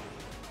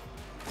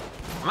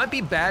 I might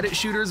be bad at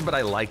shooters, but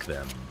I like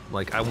them.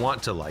 Like, I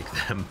want to like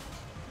them.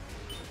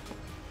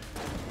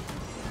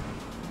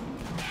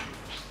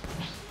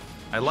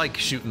 I like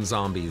shooting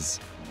zombies.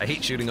 I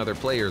hate shooting other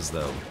players,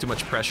 though. Too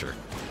much pressure.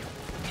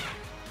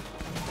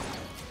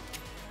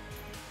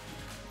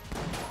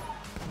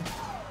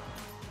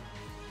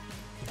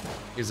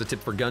 Here's a tip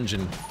for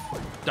Gungeon.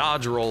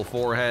 Dodge roll,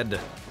 forehead.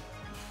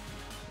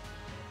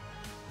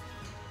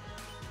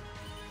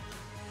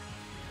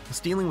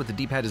 Stealing with the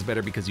D-pad is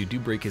better because you do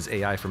break his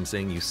AI from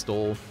saying you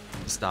stole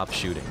to stop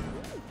shooting.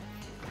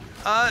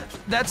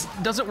 That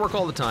doesn't work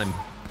all the time.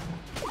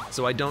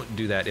 So I don't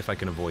do that if I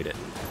can avoid it.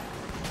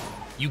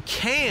 You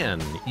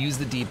can use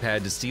the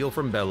D-pad to steal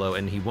from Bello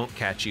and he won't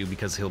catch you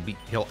because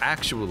he'll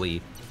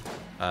actually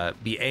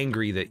be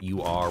angry that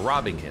you are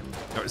robbing him.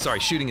 Or, sorry,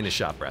 shooting in his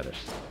shop, rather.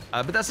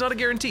 But that's not a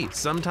guarantee.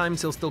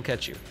 Sometimes he'll still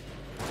catch you.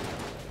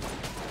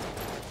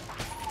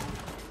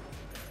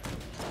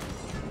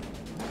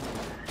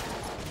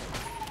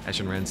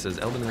 Ashen Ren says,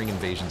 Elden Ring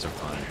invasions are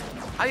fun.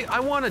 I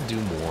want to do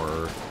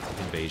more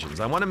invasions.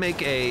 I want to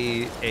make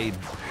a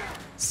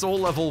Soul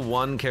Level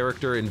 1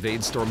 character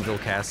invade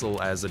Stormville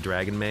Castle as a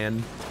Dragon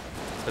Man.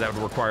 But that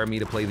would require me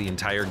to play the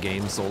entire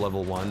game Soul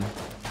Level 1.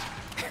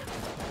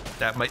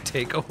 That might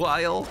take a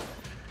while.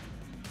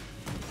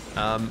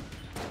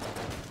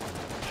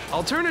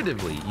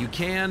 Alternatively, you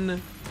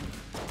can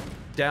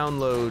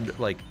download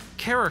like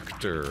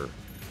character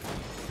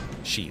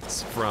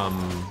sheets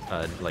from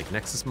like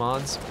Nexus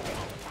mods.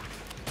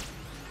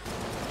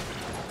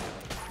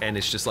 And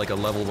it's just like a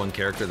level 1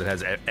 character that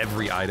has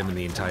every item in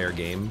the entire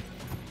game.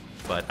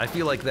 But I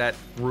feel like that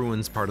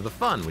ruins part of the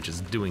fun, which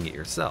is doing it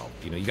yourself.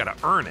 You know, you gotta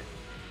earn it.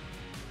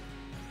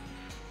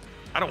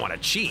 I don't want to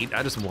cheat,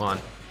 I just want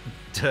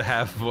to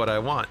have what I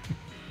want.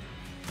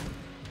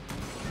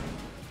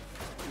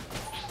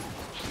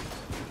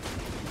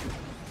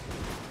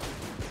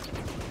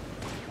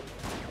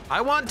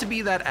 I want to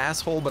be that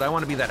asshole, but I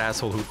want to be that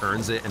asshole who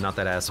earns it and not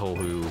that asshole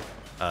who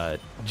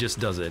just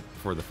does it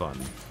for the fun.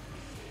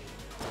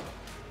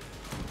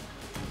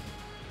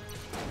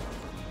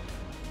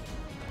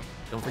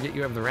 Don't forget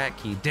you have the rat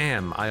key.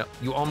 Damn,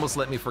 you almost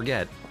let me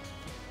forget.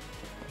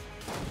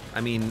 I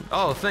mean,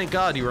 oh, thank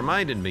God you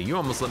reminded me. You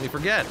almost let me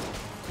forget.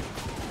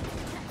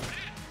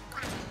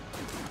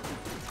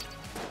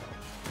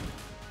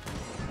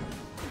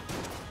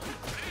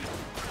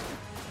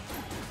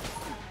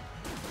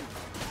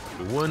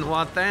 We wouldn't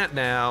want that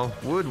now,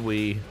 would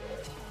we?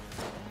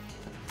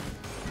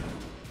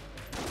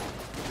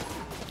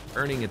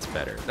 Earning it's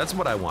better. That's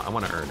what I want. I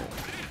want to earn it.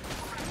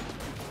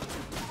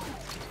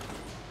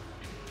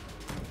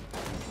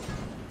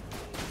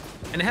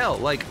 And hell,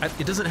 like,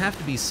 it doesn't have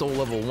to be Soul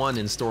Level 1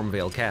 in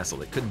Stormvale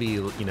Castle. It could be,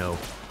 you know,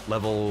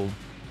 level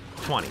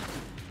 20.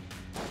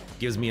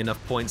 Gives me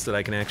enough points that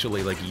I can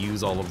actually, like,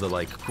 use all of the,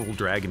 like, cool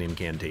dragon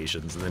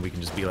incantations, and then we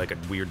can just be like a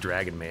weird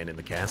dragon man in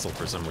the castle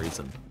for some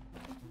reason.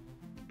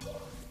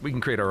 We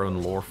can create our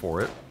own lore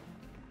for it.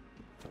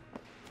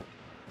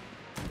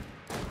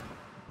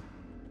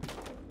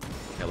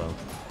 Hello.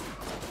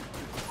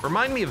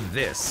 Remind me of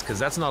this, because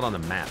that's not on the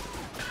map.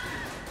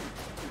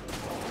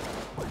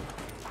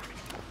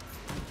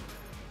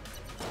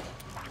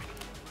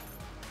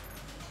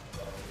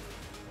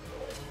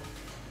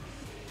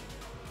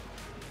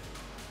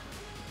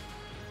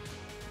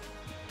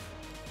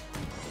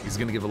 He's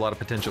gonna give a lot of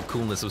potential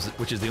coolness,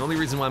 which is the only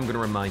reason why I'm gonna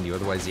remind you,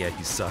 otherwise, yeah,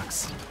 he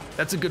sucks.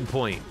 That's a good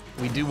point.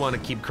 We do want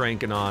to keep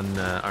cranking on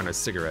our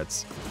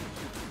cigarettes.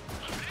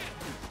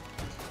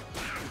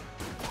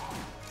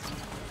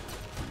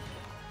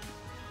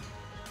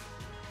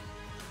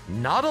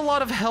 Not a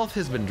lot of health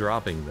has been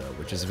dropping, though,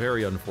 which is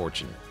very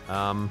unfortunate.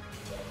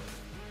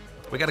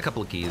 We got a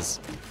couple of keys.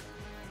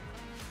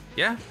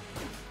 Yeah.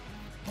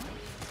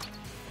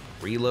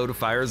 Reload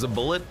fires a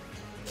bullet.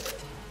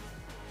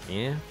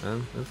 Yeah,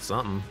 that's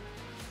something.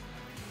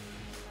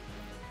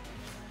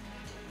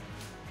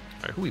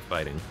 Alright, who are we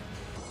fighting?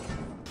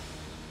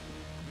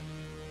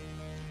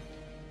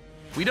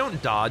 We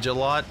don't dodge a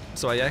lot,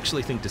 so I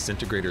actually think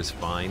Disintegrator's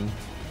fine.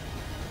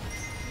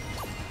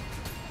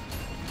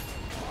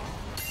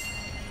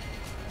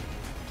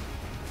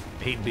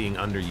 I hate being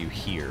under you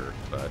here,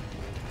 but...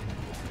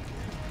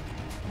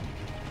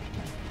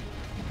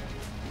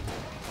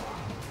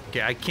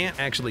 Okay, I can't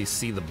actually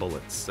see the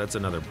bullets. That's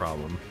another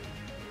problem.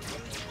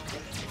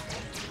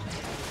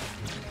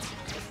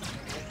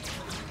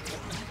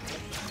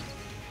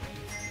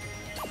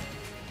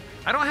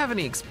 I don't have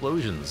any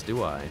explosions,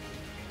 do I?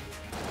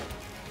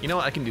 You know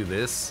what, I can do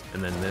this,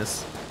 and then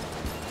this.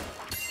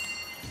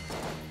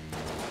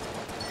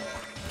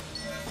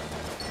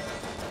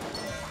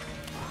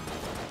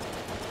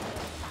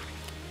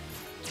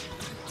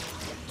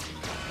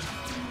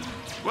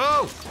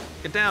 Whoa!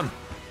 Get down!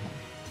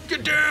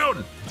 Get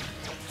down!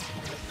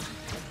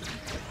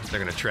 They're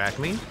gonna track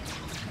me.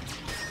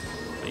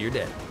 You're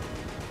dead.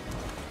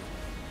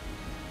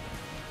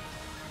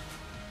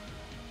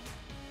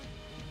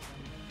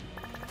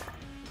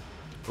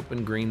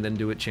 Open green, then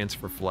do it, chance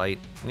for flight.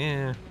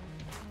 Yeah.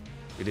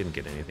 We didn't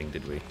get anything,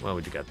 did we? Well,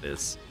 we got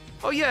this.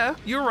 Oh yeah,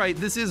 you're right,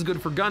 this is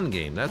good for gun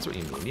game. That's what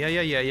you mean. Yeah.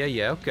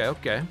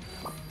 Okay.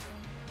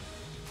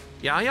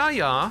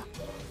 Yeah.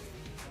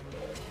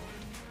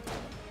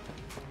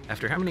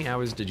 After how many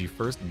hours did you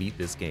first beat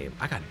this game?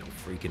 I got no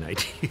freaking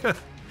idea.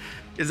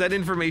 Is that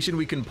information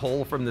we can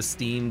pull from the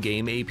Steam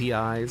game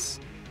APIs?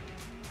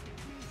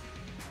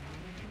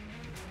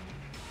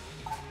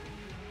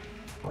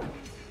 I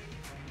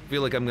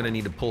feel like I'm gonna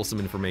need to pull some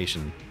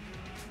information.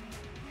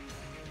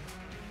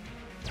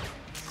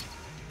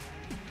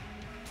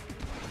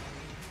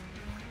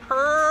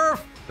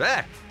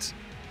 Perfect!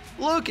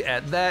 Look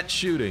at that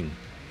shooting.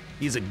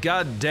 He's a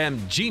goddamn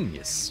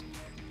genius.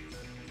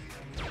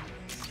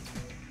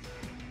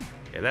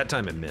 Yeah, that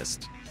time it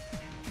missed.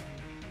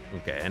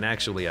 Okay, and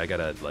actually I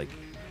gotta, like,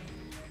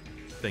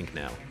 think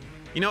now.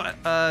 You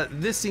know,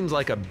 this seems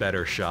like a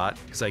better shot,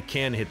 because I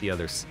can hit the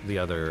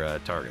other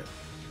target.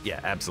 Yeah,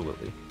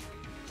 absolutely.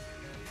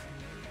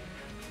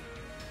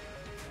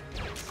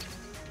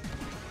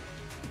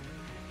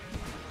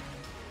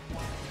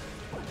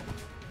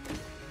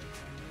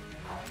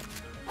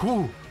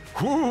 Whoo!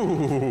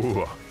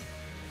 Whoo!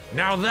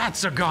 Now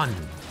that's a gun!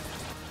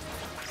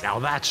 Now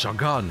that's a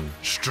gun,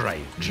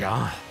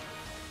 stranger.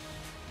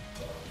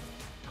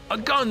 A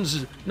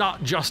gun's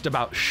not just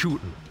about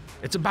shooting,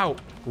 it's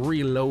about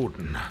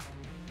reloading.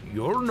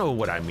 You'll know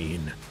what I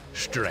mean,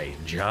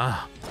 stranger.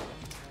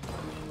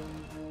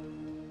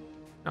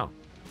 Oh.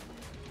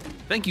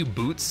 Thank you,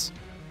 Boots.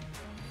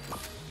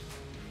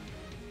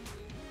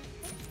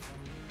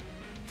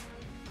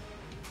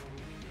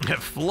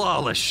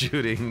 Flawless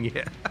shooting,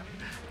 yeah.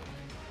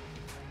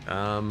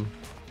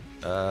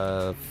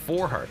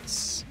 4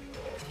 hearts.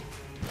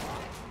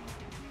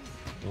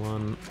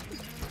 1,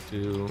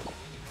 2,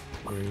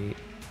 3,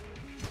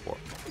 4.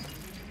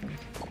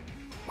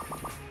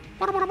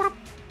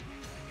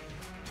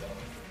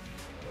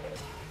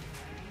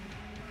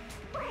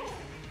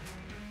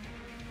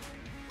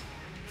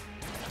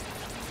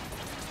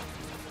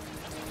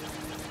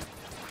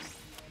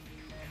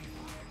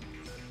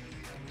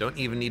 Don't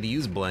even need to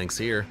use blanks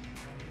here.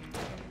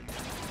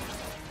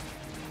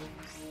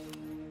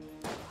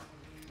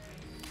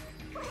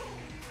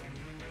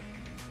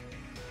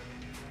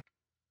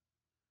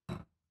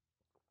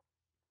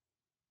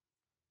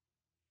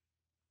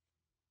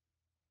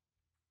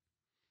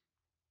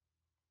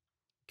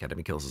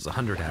 Academy kills is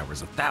 100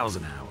 hours,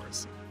 1,000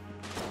 hours.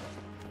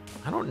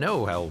 I don't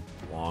know how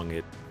long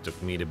it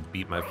took me to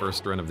beat my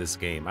first run of this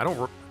game. I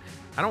don't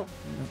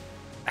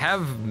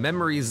have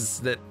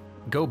memories that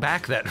go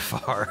back that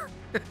far.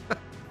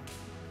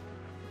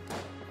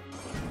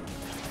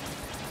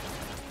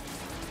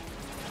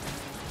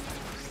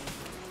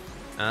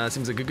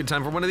 Seems like a good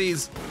time for one of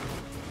these.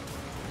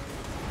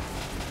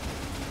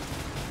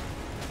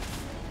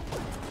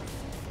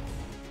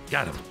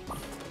 Got him.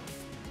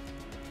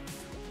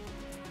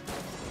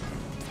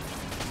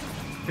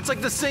 It's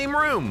like the same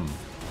room.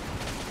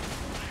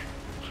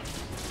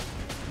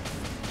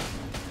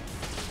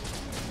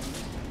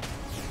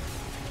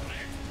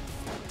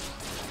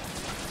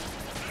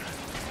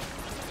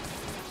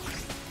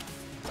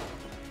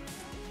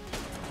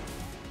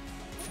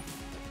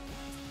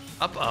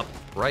 Up, up,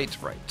 right,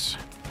 right.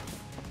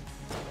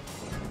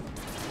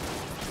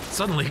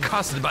 Suddenly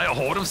accosted by a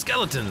horde of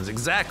skeletons,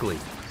 exactly.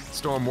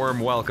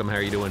 Stormworm, welcome, how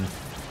are you doing?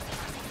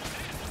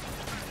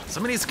 So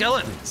many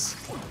skeletons.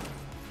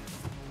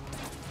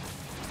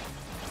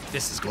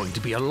 This is going to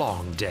be a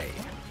long day.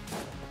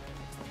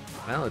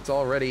 Well, it's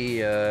already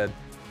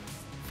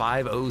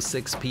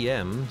 5:06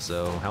 p.m.,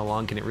 so how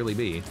long can it really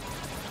be?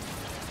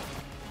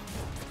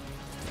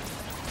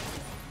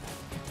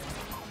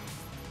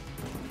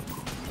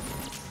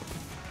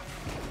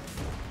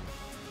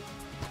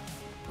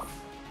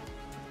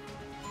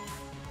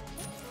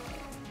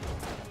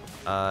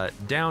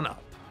 Down,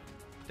 up,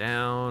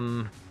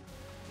 down.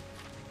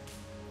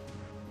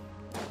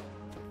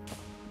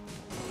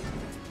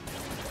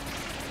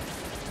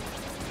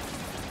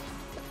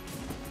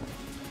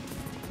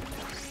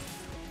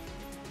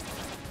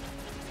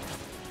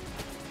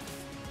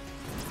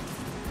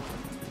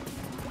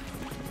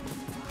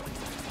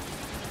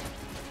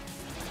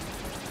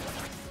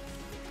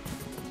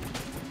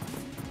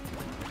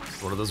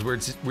 One of those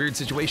weird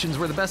situations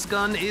where the best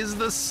gun is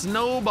the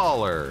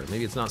snowballer.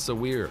 Maybe it's not so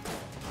weird.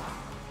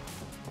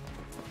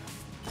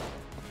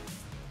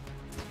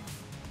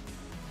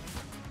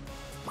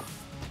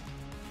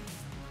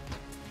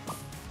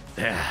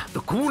 Yeah, the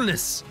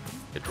coolness,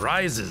 it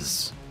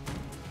rises.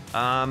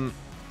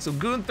 So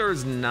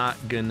Gunther's not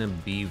gonna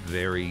be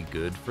very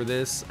good for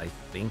this. I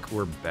think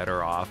we're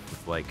better off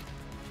with like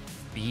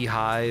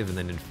Beehive and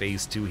then in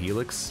phase 2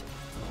 Helix.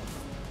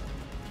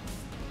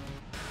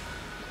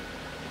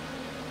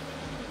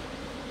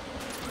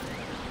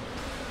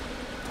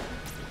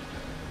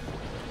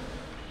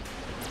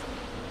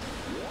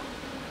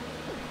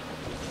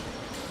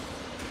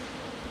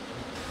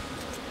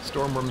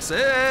 Stormworm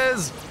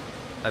says,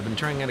 I've been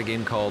trying out a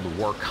game called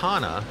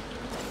Warkana.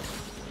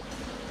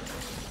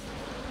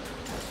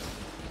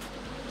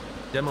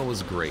 Demo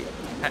was great.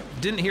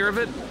 Didn't hear of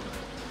it?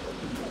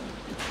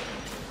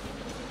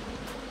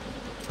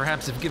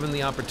 Perhaps if given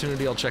the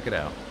opportunity, I'll check it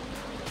out.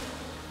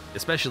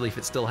 Especially if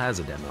it still has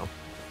a demo.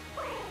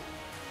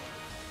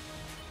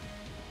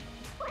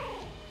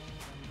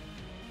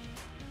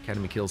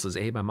 Academy Kill says,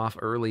 Abe, I'm off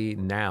early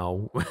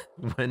now.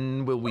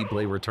 When will we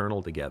play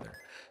Returnal together?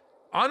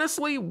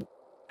 Honestly,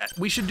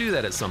 we should do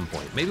that at some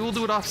point. Maybe we'll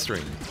do it off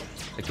stream,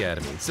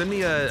 Academy. Send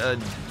me a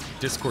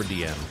Discord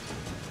DM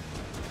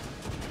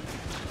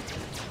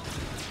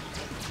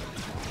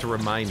to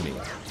remind me.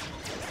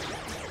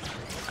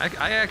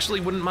 I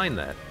actually wouldn't mind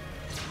that.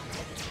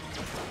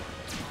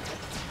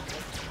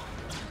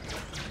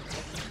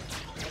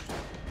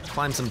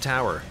 Climb some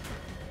tower.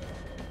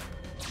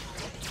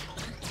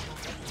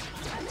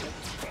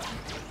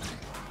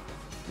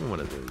 One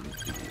of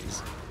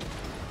these.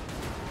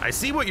 I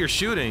see what you're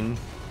shooting.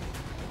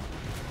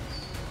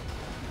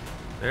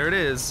 There it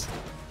is.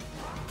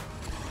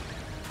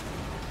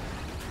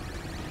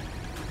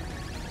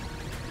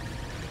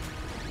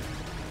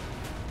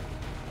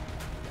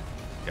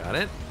 Got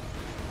it.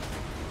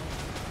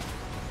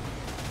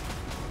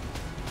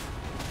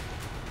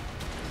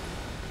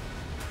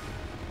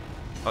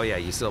 Oh yeah,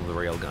 you still have the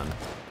railgun.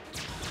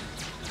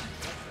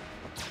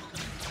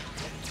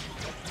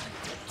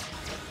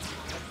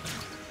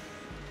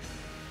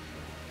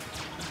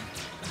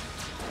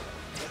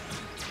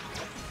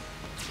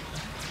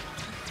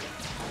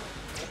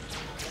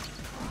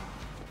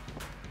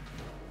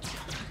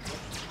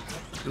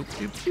 Boop,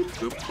 boop,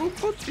 boop, boop, boop,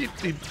 boop, beep,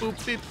 beep,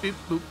 boop, beep, beep,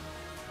 boop.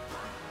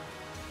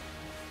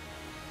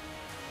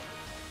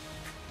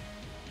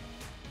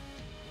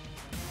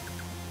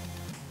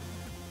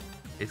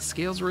 It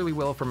scales really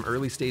well from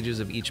early stages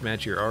of each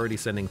match. You're already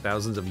sending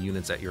thousands of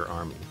units at your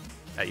army,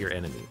 at your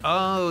enemy.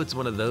 Oh, it's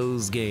one of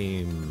those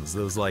games.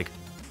 Those like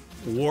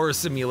war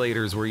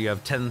simulators where you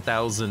have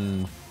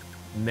 10,000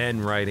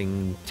 men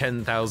riding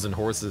 10,000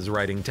 horses,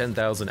 riding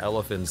 10,000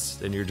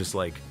 elephants, and you're just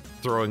like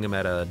throwing them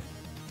at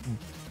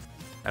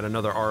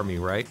another army,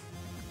 right?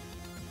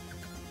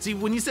 See,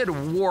 when you said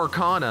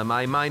War-Kana,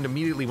 my mind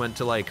immediately went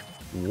to like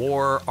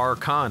War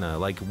Arcana,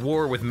 like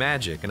war with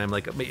magic, and I'm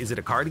like, is it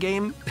a card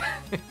game?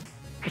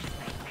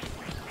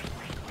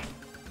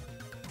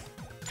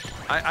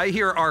 I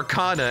hear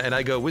Arcana and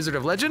I go, Wizard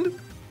of Legend?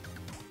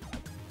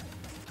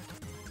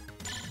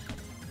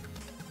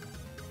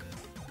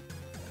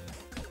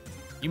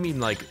 You mean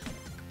like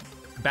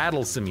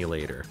Battle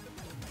Simulator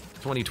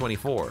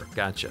 2024,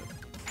 gotcha.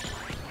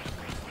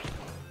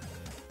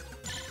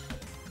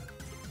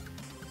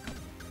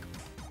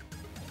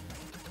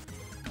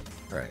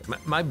 All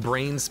right, my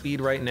brain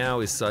speed right now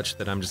is such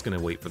that I'm just gonna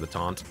wait for the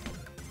taunt.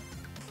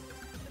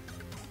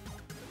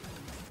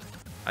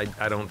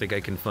 I don't think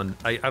I can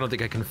I don't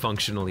think I can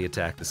functionally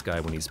attack this guy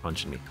when he's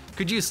punching me.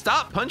 Could you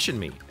stop punching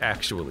me,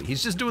 actually?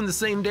 He's just doing the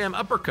same damn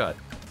uppercut.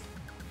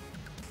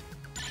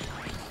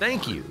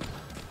 Thank you,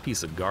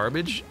 piece of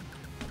garbage.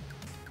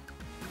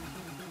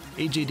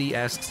 AJD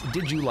asks,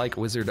 did you like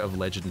Wizard of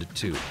Legend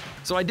 2?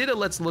 So I did a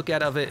Let's Look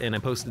At of it, and I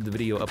posted the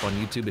video up on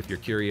YouTube if you're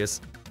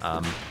curious.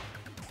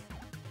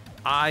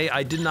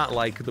 I did not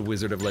like the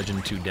Wizard of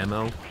Legend 2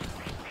 demo,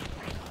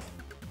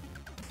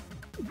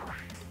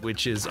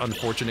 which is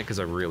unfortunate because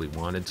I really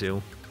wanted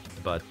to.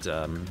 But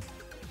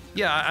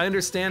yeah, I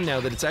understand now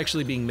that it's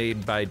actually being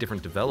made by a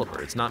different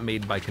developer. It's not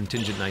made by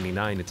Contingent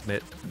 99,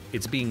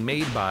 it's being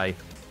made by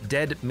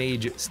Dead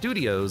Mage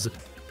Studios,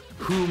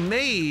 who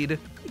made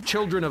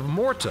Children of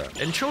Morta.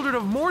 And Children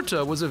of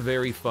Morta was a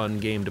very fun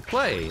game to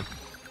play.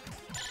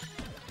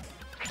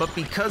 But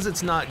because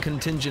it's not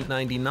Contingent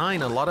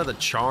 99, a lot of the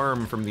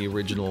charm from the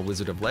original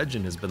Wizard of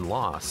Legend has been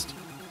lost.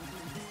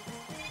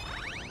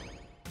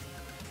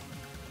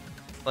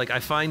 Like, I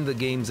find the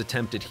game's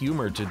attempt at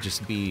humor to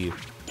just be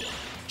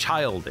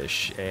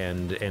childish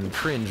and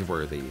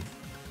cringeworthy.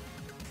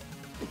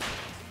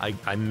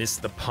 I miss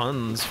the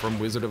puns from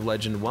Wizard of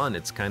Legend 1.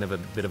 It's kind of a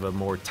bit of a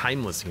more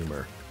timeless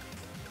humor.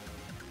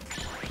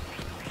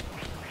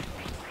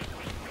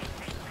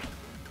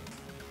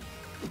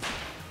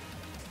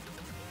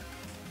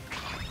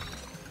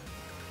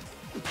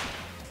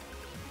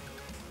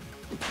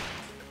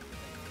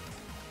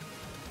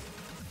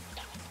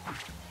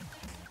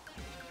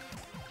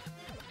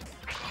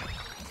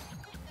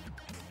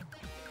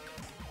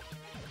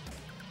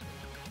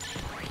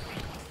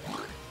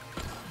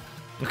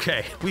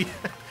 Okay, we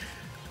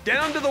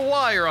down to the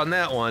wire on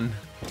that one.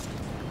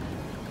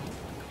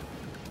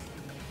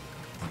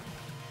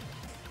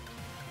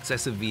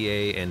 Excessive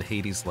VA and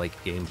Hades-like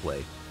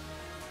gameplay.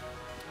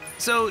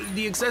 So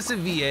the excessive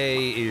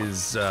VA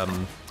is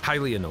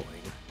highly annoying,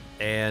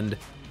 and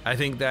I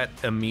think that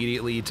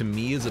immediately to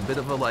me is a bit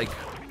of a like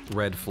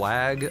red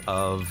flag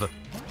of,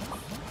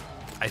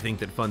 I think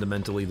that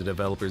fundamentally the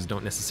developers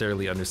don't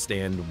necessarily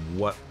understand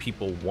what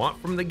people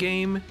want from the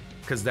game,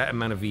 because that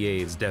amount of VA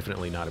is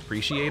definitely not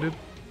appreciated.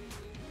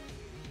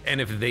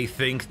 And if they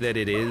think that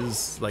it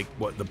is like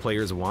what the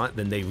players want,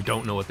 then they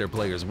don't know what their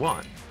players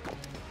want.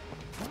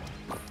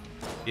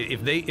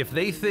 If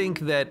they think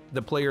that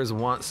the players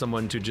want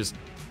someone to just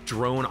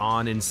drone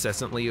on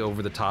incessantly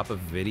over the top of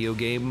video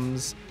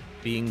games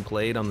being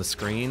played on the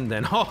screen,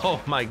 then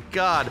oh my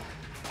god.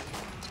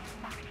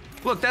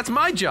 Look, that's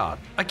my job.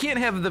 I can't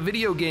have the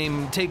video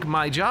game take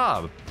my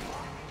job.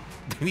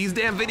 These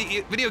damn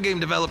video game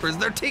developers,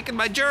 they're taking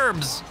my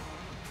gerbs.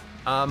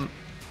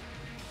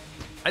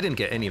 I didn't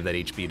get any of that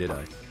HP, did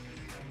I?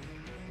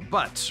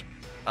 But,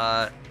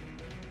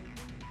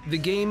 the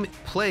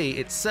gameplay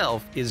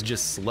itself is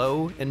just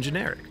slow and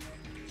generic.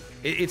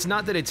 It's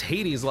not that it's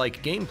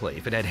Hades-like gameplay.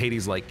 If it had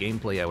Hades-like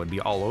gameplay, I would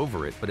be all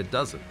over it, but it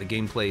doesn't. The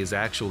gameplay is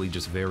actually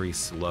just very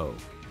slow.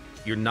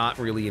 You're not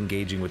really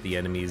engaging with the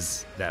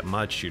enemies that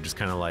much. You're just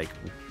kind of like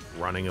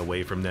running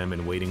away from them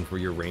and waiting for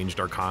your ranged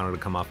Arcana to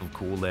come off of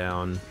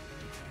cooldown.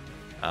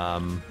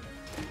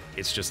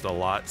 It's just a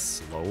lot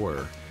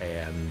slower.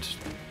 And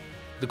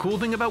the cool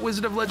thing about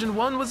Wizard of Legend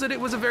 1 was that it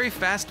was a very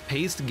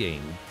fast-paced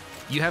game.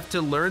 You have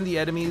to learn the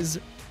enemies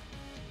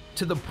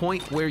to the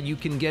point where you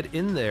can get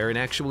in there and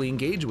actually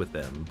engage with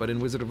them. But in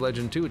Wizard of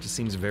Legend 2, it just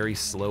seems very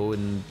slow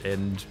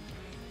and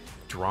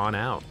drawn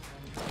out.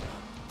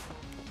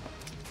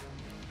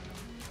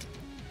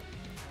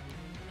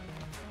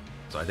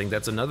 So I think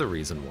that's another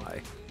reason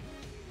why.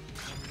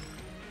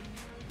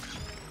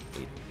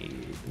 We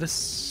need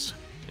this,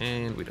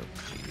 and we don't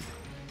need...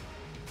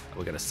 Oh,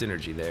 we got a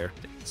synergy there.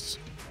 Thanks.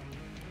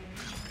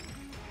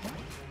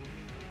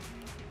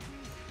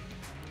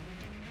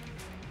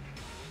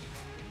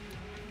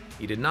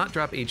 He did not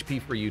drop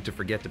HP for you to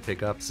forget to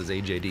pick up, says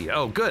AJD.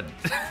 Oh, good.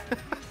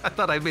 I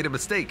thought I made a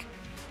mistake.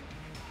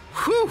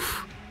 Whew.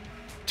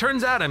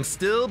 Turns out I'm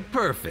still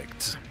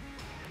perfect.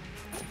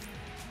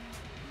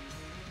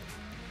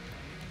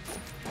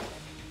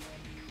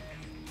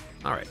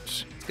 All right,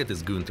 let's get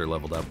this Gunther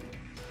leveled up.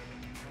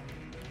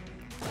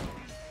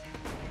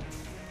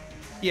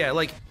 Yeah,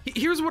 like,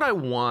 here's what I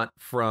want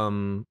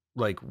from,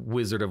 like,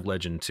 Wizard of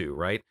Legend 2,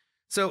 right?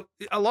 So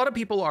a lot of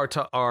people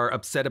are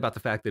upset about the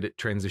fact that it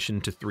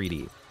transitioned to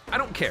 3D. I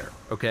don't care,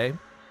 okay?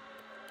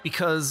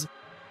 Because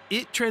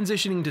it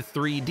transitioning to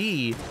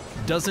 3D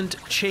doesn't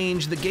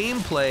change the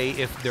gameplay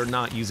if they're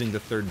not using the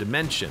third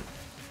dimension.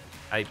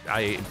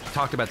 I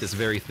talked about this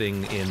very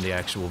thing in the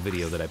actual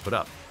video that I put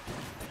up.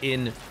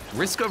 In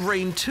Risk of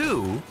Rain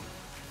 2,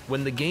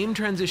 when the game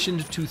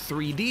transitioned to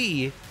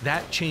 3D,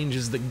 that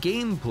changes the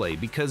gameplay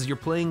because you're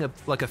playing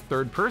like a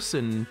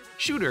third-person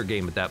shooter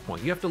game at that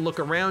point. You have to look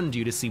around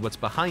you to see what's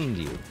behind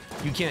you.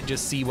 You can't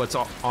just see what's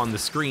on the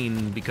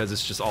screen because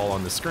it's just all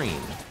on the screen.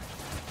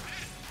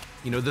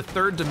 You know, the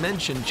third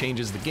dimension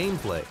changes the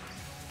gameplay.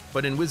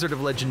 But in Wizard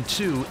of Legend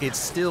 2, it's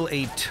still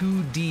a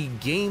 2D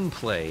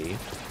gameplay,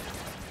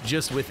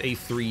 just with a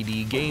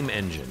 3D game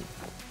engine.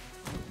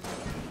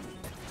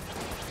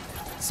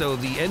 So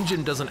the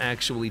engine doesn't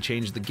actually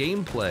change the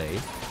gameplay.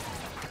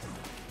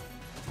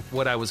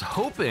 What I was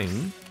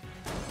hoping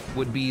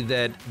would be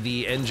that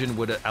the engine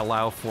would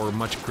allow for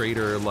much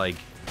greater, like,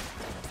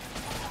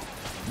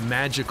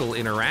 magical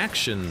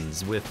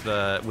interactions with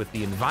the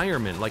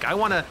environment. Like, I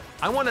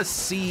wanna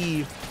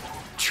see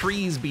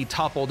trees be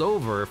toppled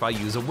over if I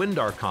use a Wind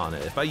Arcana.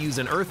 If I use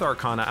an Earth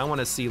Arcana, I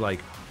wanna see,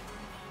 like,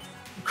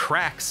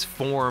 cracks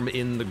form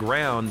in the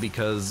ground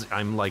because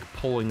I'm, like,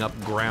 pulling up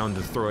ground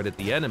to throw it at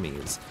the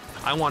enemies.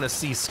 I want to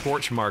see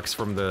scorch marks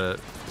from the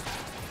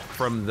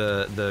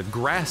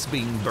grass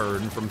being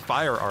burned from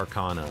Fire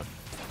Arcana.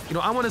 You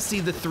know, I want to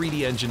see the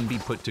 3D engine be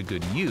put to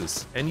good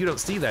use, and you don't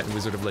see that in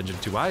Wizard of Legend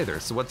 2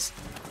 either. So what's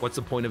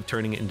the point of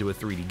turning it into a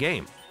 3D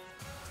game?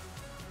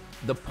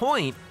 The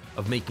point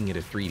of making it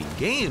a 3D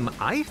game,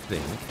 I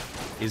think,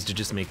 is to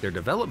just make their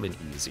development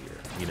easier.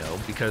 You know,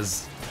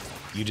 because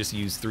you just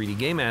use 3D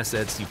game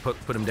assets, you put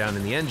them down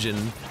in the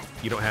engine.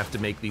 You don't have to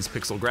make these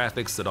pixel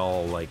graphics that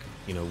all, like,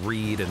 you know,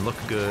 read and look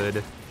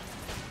good.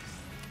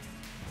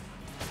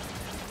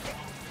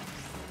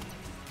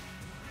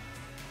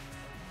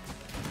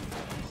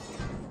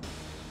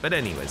 But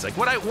anyways, like,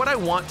 what I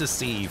want to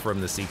see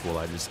from the sequel,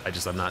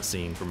 I'm not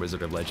seeing from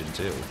Wizard of Legend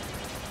 2.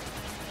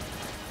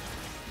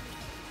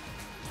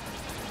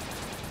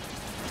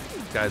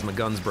 Guys, my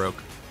gun's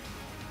broke.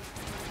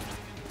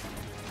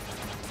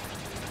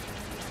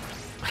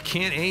 I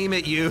can't aim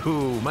at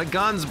you. My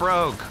gun's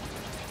broke.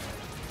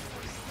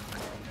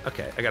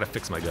 Okay, I gotta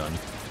fix my gun.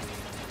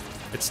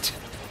 It's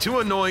too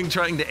annoying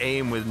trying to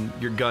aim when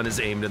your gun is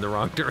aimed in the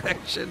wrong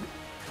direction.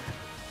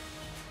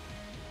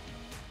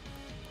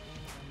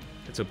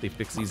 Let's hope they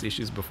fix these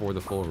issues before the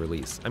full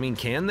release. I mean,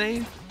 can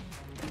they?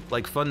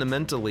 Like,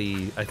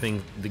 fundamentally, I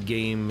think the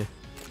game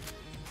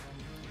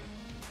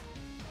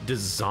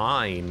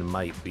design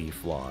might be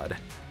flawed.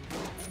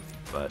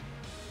 But,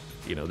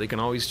 you know, they can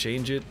always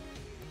change it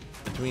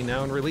between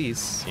now and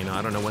release. You know,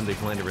 I don't know when they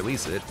plan to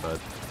release it, but...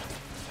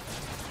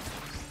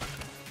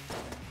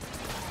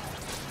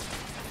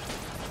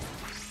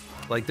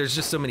 like, there's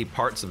just so many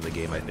parts of the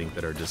game, I think,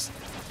 that are just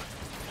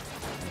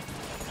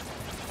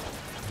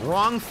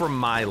wrong for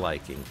my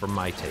liking, for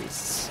my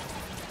tastes.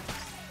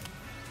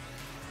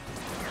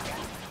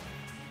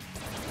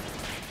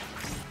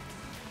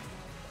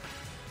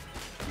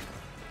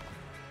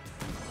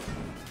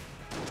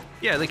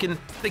 Yeah, they can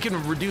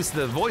reduce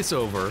the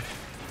voiceover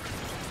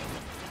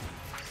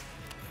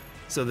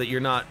so that you're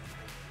not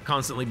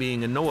constantly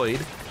being annoyed,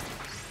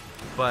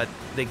 but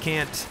they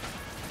can't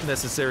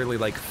necessarily,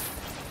 like,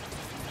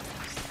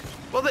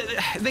 well,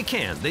 they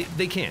can.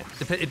 They can't.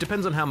 It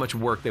depends on how much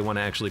work they want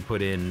to actually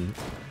put in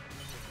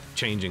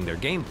changing their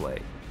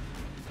gameplay.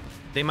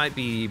 they might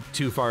be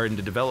too far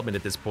into development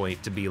at this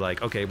point to be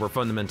like, okay, we're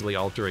fundamentally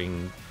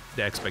altering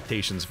the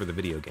expectations for the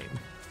video game.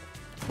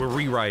 We're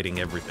rewriting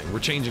everything. We're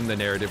changing the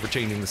narrative, we're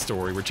changing the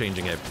story, we're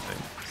changing everything.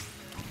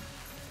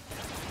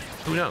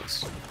 Who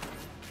knows?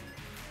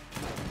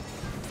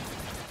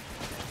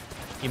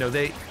 You know,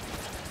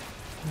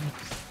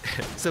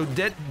 so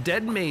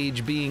Dead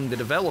Mage being the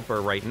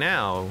developer right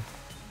now,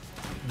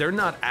 they're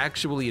not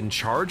actually in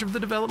charge of the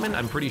development.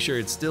 I'm pretty sure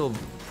it's still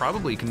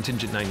probably a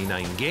Contingent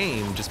 99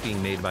 game just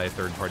being made by a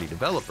third-party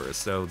developer.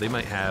 So they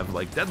might have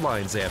like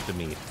deadlines they have to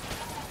meet.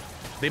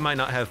 They might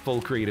not have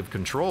full creative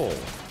control.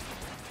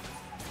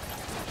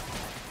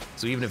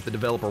 So even if the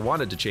developer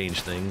wanted to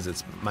change things,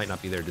 it might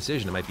not be their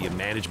decision. It might be a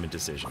management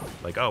decision.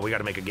 Like, oh, we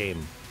gotta make a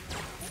game.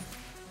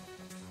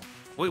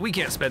 We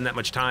can't spend that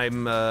much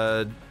time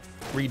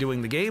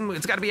redoing the game.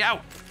 It's gotta be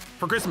out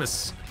for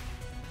Christmas.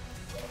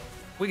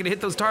 We gotta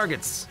hit those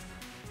targets.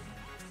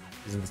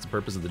 Isn't this the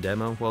purpose of the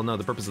demo? Well, no,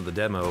 the purpose of the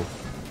demo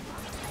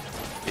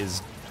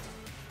is...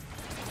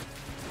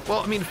 Well,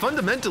 I mean,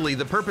 fundamentally,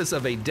 the purpose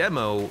of a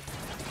demo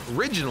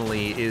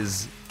originally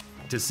is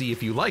to see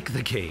if you like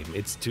the game.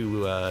 It's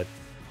to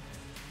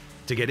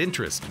get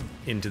interest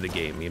into the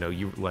game. You know,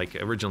 you like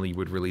originally you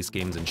would release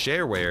games in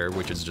shareware,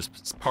 which is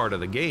just part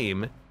of the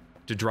game,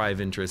 to drive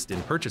interest in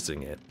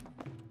purchasing it.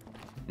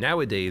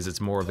 Nowadays,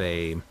 it's more of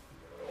a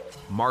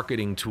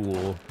marketing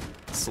tool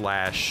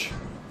slash,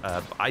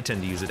 I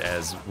tend to use it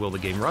as, will the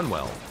game run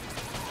well?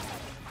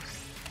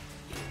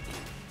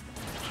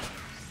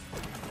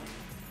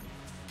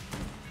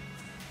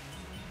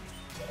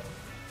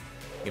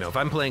 You know, if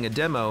I'm playing a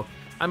demo,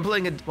 I'm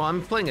playing a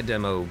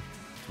demo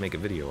to make a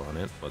video on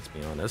it, let's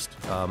be honest.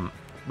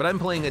 But I'm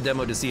playing a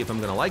demo to see if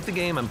I'm gonna like the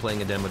game, I'm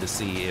playing a demo to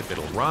see if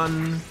it'll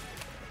run.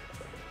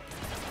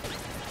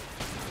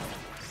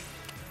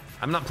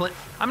 I'm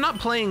not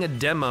playing a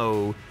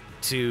demo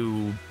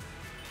to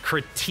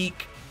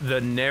critique the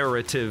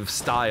narrative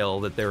style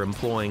that they're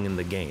employing in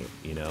the game,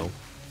 you know?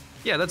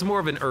 Yeah, that's more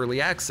of an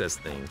early access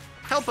thing.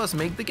 Help us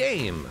make the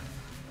game.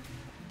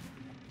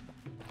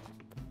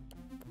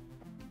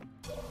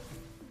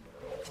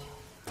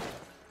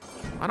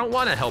 I don't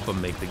want to help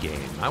them make the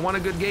game. I want a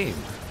good game.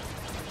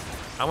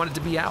 I want it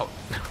to be out.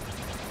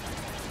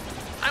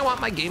 I want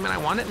my game and I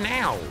want it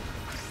now.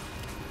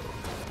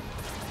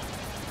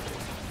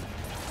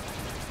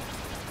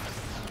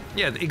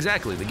 Yeah,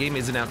 exactly. The game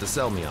isn't out to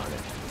sell me on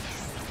it.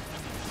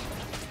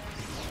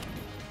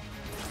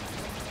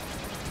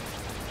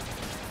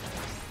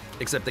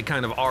 Except they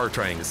kind of are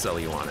trying to sell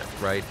you on it,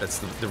 right? That's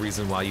the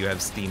reason why you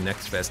have Steam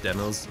Next Fest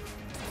demos.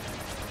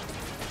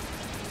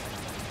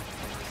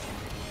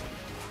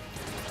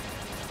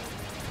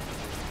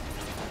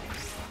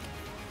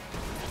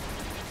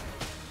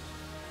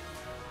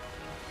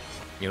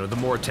 You know, the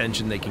more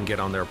attention they can get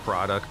on their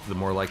product, the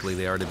more likely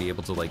they are to be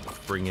able to, like,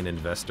 bring in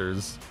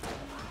investors.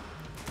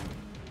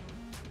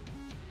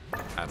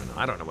 I don't know.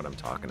 I don't know what I'm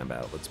talking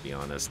about, let's be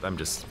honest. I'm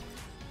just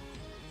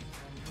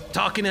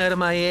talking out of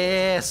my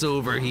ass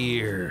over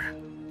here.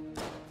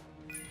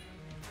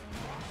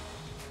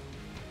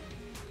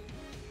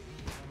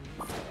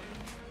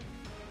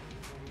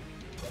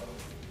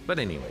 But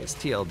anyways,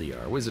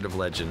 TLDR, Wizard of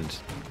Legend.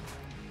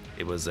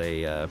 It was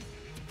a,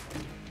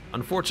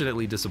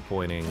 unfortunately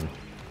disappointing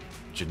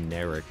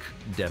generic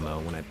demo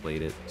when I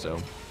played it,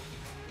 so.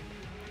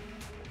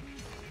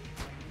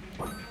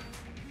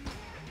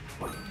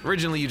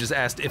 Originally, you just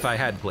asked if I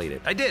had played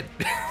it. I did.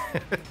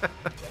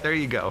 There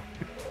you go.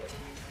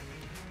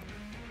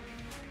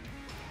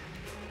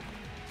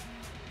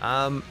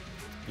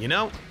 You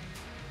know,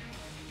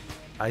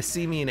 I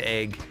see me an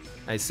egg,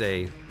 I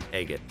say,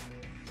 egg it.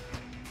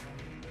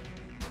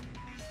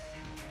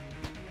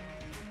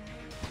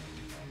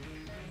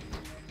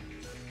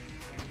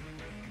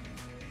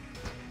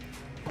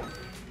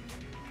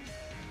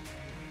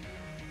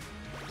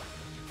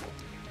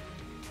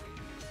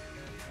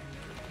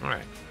 All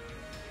right.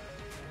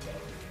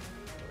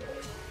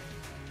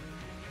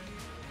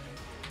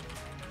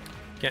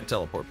 Can't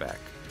teleport back.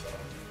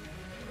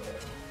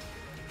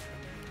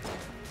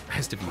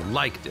 Asked if you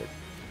liked it.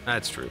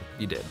 That's true,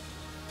 you did.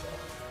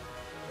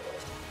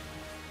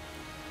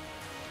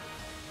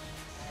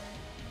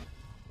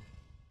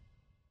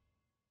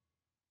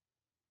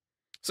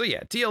 So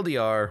yeah,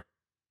 TLDR.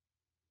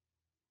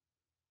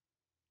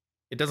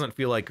 It doesn't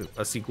feel like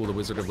a sequel to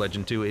Wizard of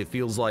Legend 2. It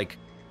feels like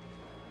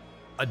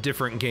a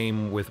different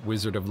game with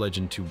Wizard of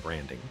Legend 2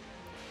 branding.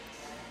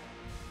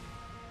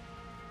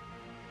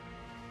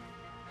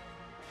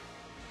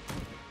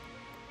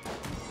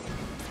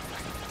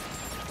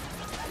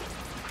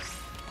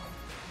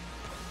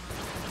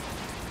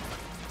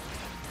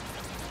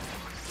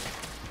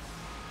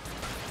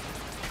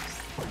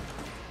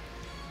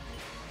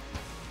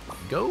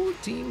 Go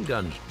Team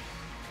Gungeon.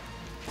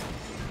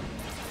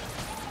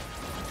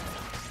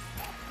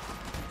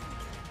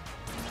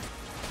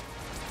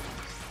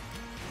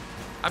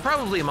 I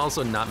probably am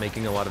also not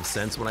making a lot of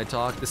sense when I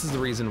talk. This is the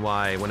reason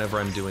why whenever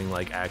I'm doing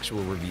like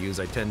actual reviews,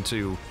 I tend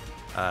to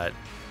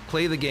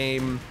play the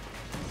game,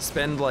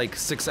 spend like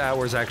 6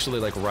 hours actually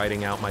like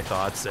writing out my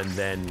thoughts and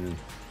then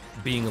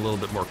being a little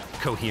bit more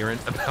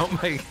coherent about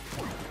my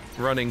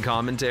running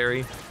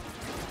commentary.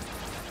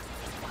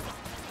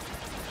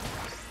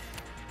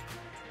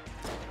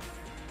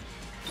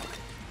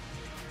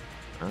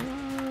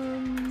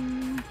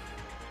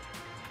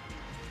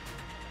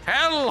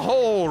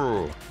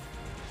 Hellhole!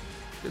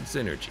 Good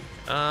synergy.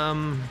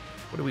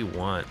 What do we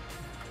want?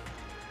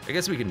 I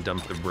guess we can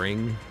dump the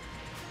ring.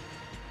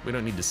 We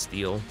don't need to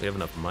steal. We have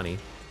enough money.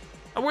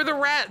 Oh, we're the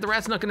rat. The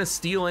rat's not gonna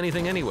steal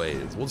anything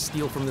anyways. We'll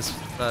steal from this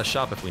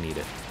shop if we need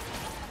it.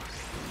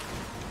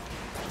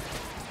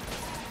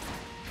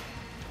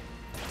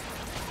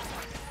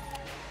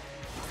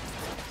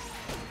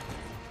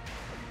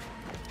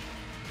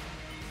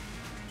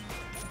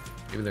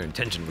 Maybe their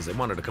intention was they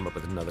wanted to come up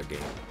with another game.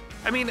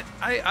 I mean,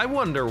 I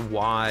wonder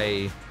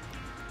why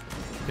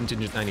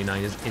Contingent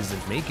 99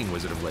 isn't making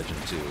Wizard of Legend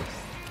 2.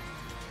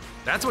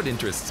 That's what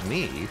interests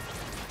me.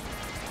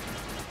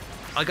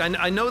 Like,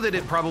 I know that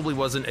it probably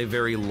wasn't a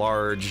very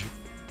large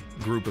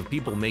group of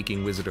people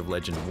making Wizard of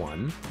Legend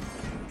 1.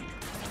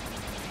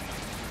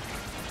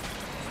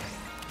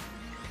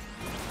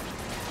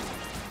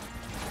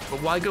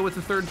 But why go with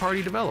a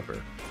third-party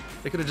developer?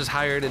 They could have just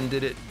hired and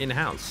did it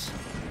in-house.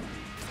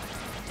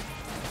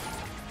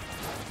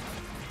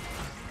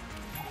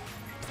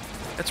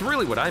 That's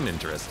really what I'm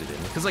interested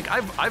in, because like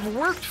I've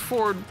worked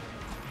for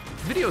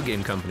video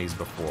game companies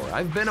before.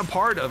 I've been a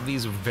part of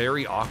these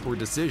very awkward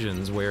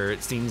decisions where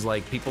it seems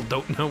like people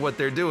don't know what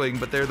they're doing,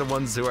 but they're the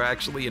ones who are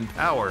actually in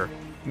power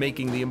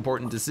making the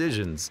important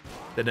decisions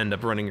that end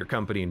up running your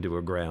company into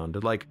a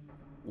ground. Like,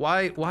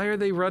 why are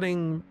they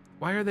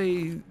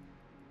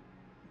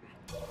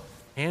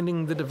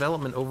handing the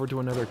development over to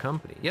another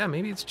company? Yeah,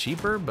 maybe it's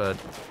cheaper, but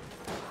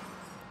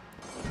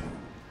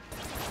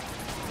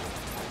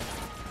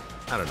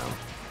I don't know.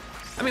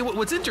 I mean,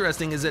 what's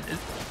interesting is that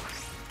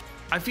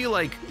I feel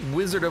like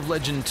Wizard of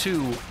Legend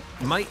 2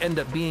 might end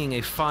up being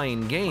a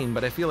fine game,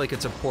 but I feel like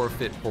it's a poor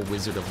fit for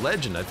Wizard of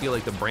Legend. I feel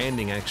like the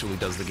branding actually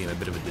does the game a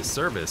bit of a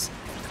disservice.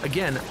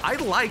 Again, I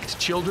liked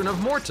Children of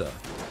Morta.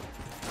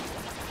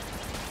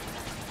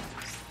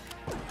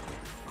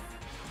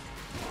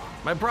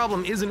 My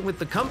problem isn't with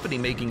the company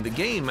making the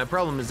game, my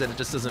problem is that it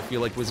just doesn't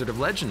feel like Wizard of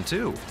Legend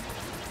 2.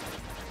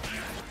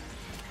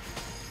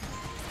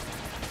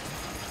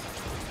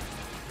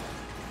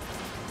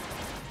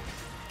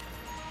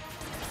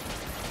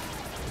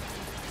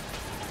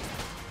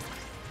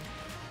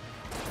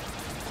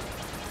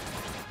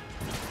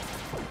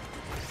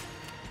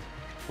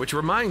 Which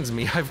reminds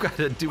me, I've got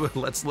to do a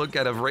Let's Look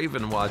at of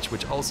Raven Watch,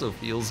 which also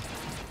feels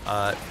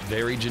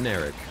very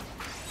generic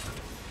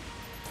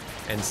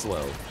and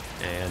slow.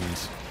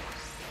 And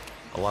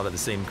a lot of the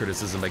same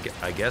criticism,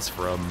 I guess,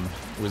 from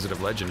Wizard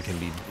of Legend can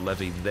be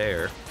levied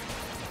there.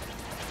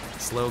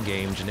 Slow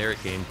game, generic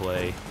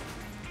gameplay,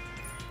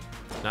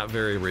 not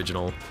very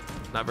original,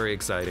 not very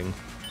exciting.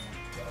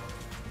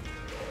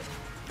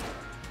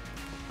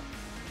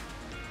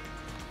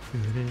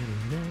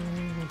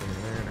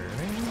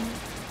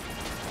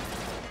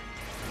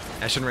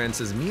 Ashenran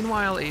says,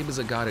 meanwhile, Abe is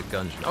a god at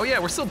Gungeon. Oh yeah,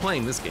 we're still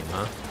playing this game,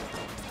 huh?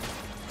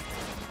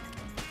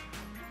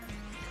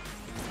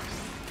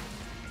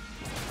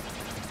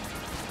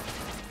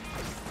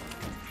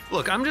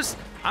 Look, I'm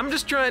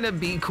just trying to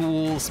be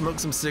cool, smoke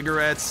some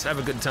cigarettes, have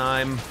a good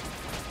time.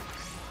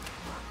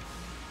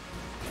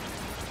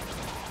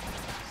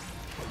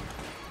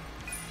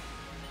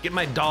 Get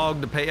my dog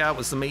to pay out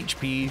with some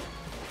HP.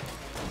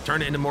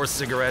 Turn it into more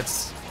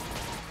cigarettes.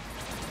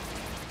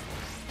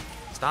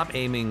 Stop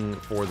aiming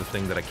for the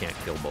thing that I can't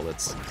kill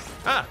bullets.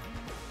 Ah!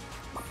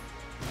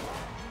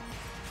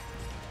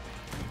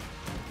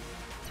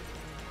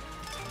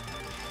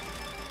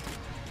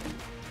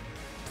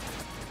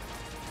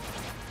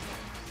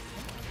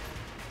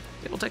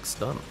 It'll take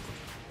stun.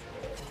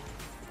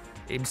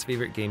 Abe's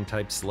favorite game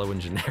type, slow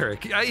and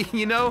generic.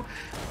 You know,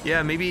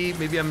 yeah, maybe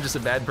I'm just a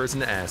bad person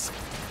to ask.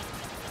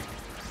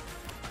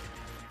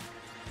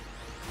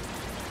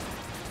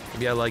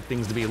 Maybe I like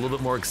things to be a little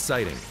bit more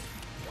exciting.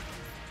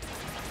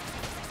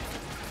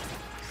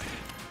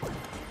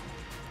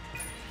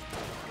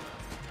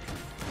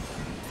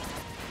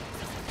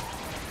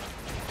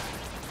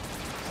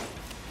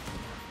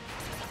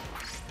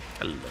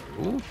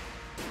 Hello?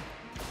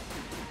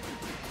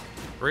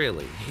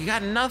 Really? You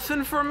got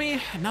nothing for me?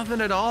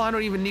 Nothing at all? I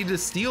don't even need to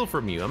steal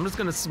from you. I'm just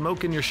gonna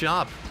smoke in your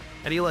shop.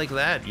 How do you like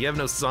that? You have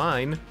no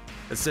sign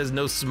that says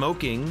no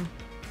smoking.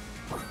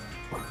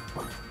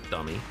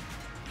 Dummy. You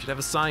should have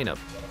a sign up.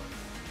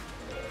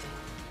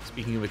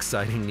 Speaking of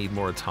exciting, need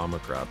more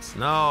atomic crops.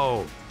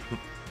 No!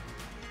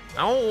 I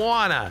don't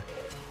wanna!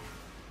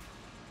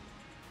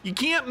 You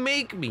can't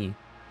make me!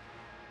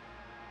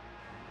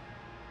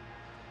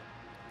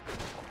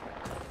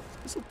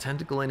 Is this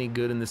tentacle any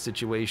good in this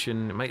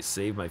situation? It might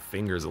save my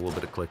fingers a little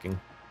bit of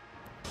clicking.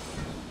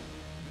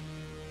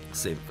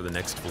 Save it for the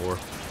next floor.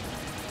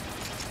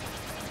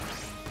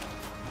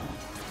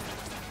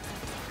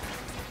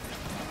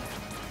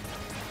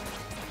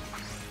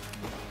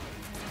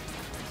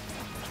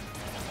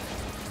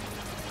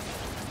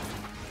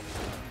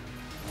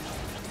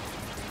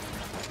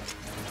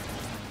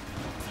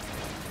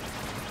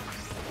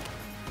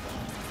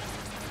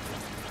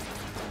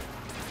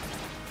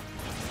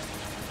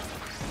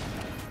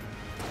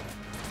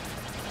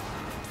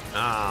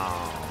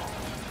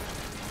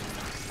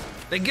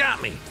 They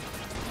got me.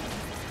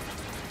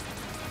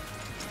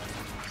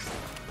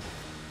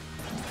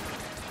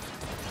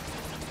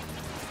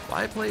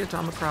 Why play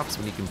Atomic Crops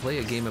when you can play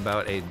a game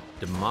about a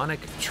demonic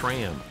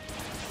tram?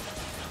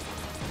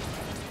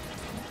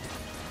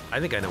 I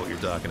think I know what you're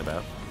talking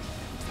about.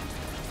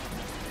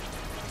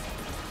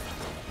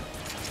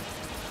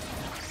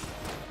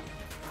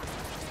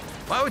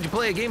 Why would you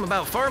play a game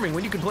about farming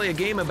when you could play a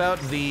game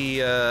about the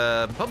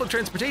public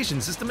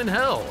transportation system in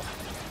hell?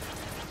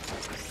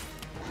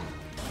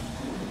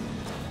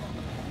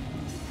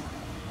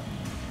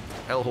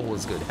 Hellhole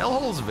is good.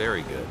 Hellhole's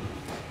very good.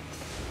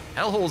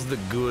 Hellhole's the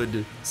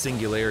good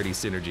singularity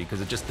synergy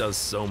because it just does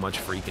so much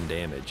freaking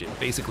damage. It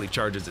basically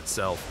charges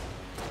itself.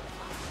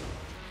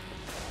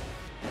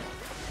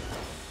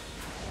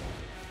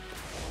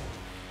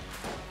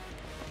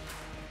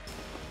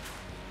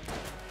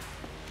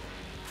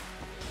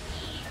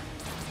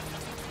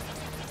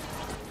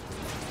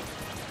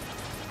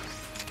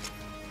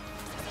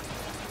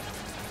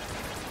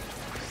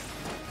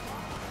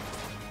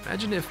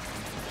 Imagine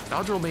if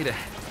Dodgerel made a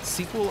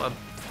sequel of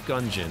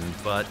Gungeon,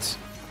 but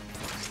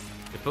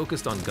it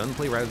focused on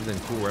gunplay rather than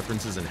cool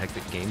references and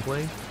hectic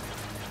gameplay.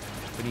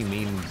 What do you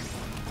mean,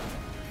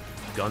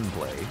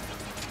 gunplay?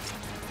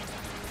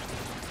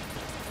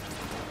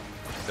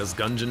 Does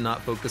Gungeon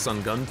not focus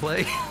on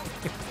gunplay?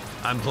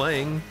 I'm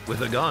playing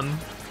with a gun.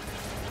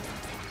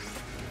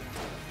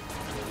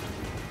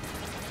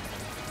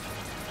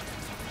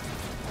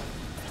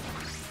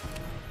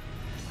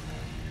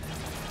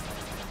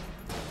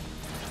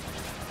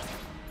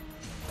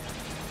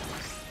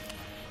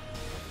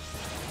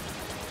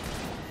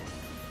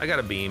 I got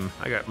a beam.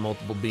 I got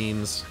multiple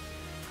beams.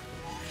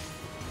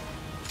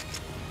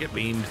 Get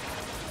beamed.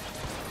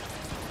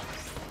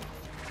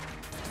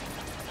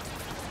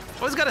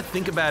 Always gotta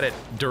think about it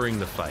during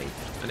the fight.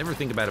 I never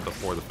think about it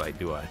before the fight,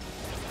 do I?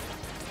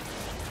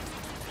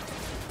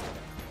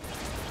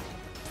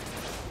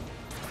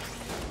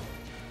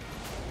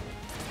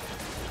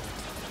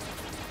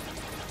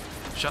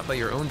 Shot by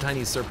your own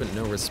tiny serpent,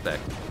 no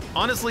respect.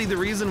 Honestly, the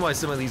reason why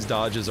some of these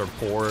dodges are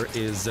poor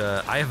is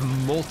I have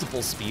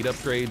multiple speed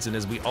upgrades, and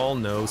as we all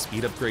know,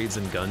 speed upgrades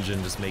in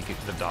Gungeon just make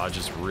the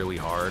dodges really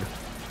hard.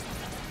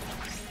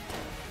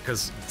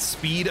 Because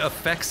speed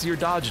affects your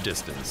dodge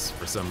distance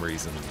for some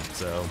reason,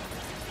 so.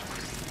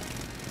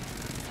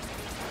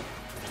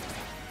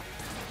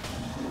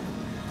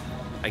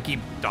 I keep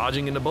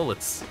dodging into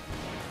bullets.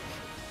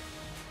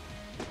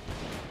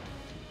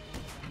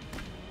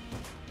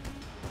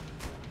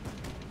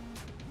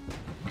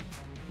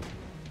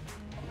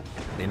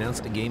 They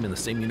announced a game in the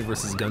same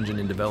universe as Gungeon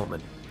in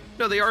development.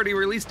 No, they already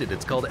released it.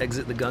 It's called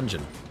Exit the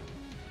Gungeon.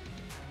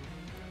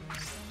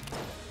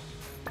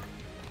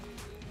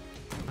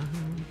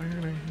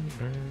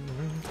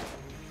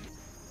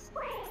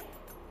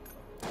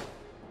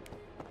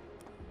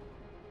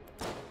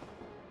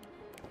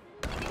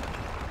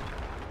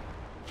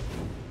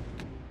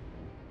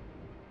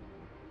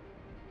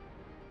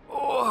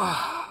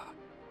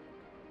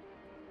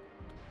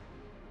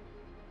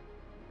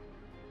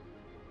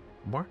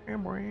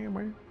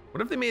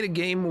 What if they made a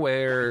game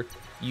where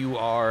you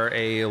are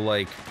a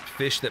like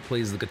fish that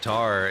plays the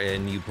guitar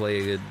and you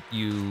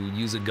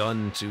use a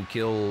gun to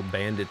kill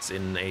bandits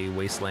in a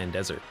wasteland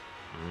desert?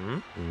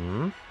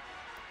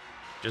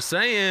 Just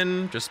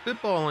saying, just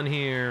spitballing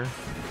here.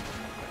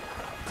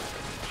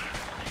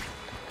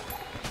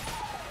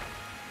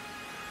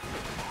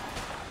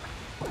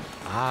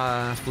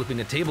 Ah, flipping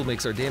a table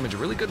makes our damage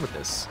really good with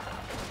this.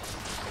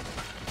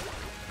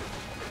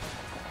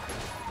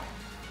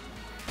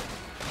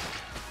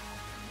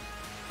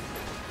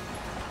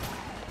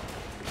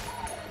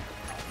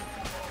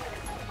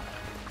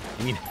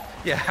 I mean,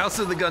 yeah, House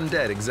of the Gun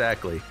Dead,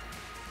 exactly.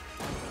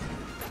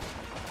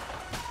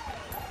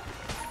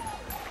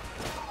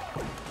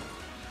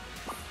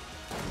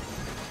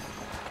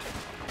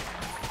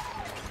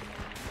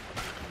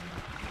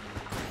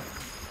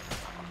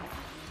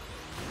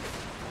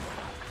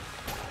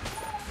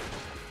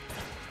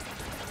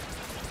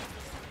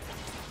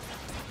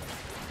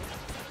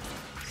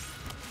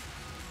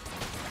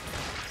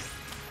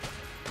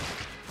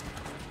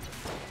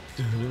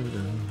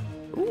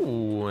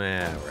 Ooh,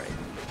 yeah, right.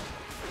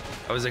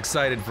 I was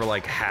excited for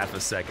like half a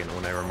second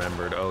when I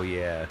remembered, oh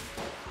yeah.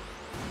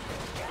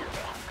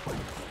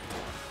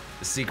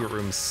 The secret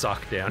rooms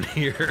suck down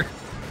here.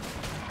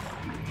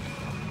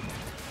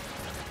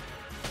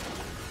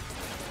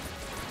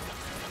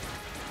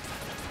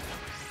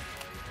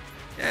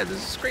 Yeah, there's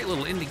this great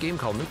little indie game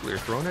called Nuclear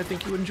Throne I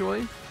think you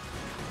enjoy.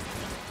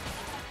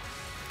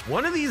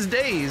 One of these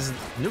days,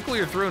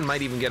 Nuclear Throne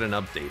might even get an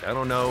update. I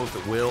don't know if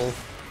it will,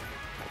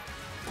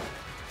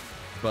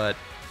 but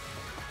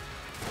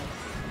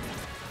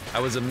I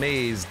was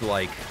amazed,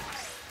 like,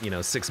 you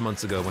know, 6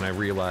 months ago when I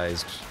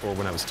realized, or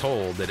when I was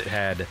told, that it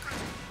had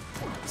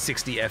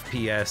 60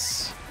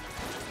 FPS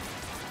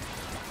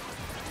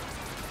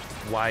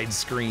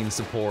widescreen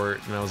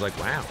support, and I was like,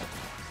 wow.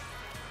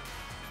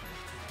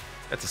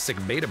 That's a sick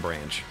beta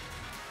branch.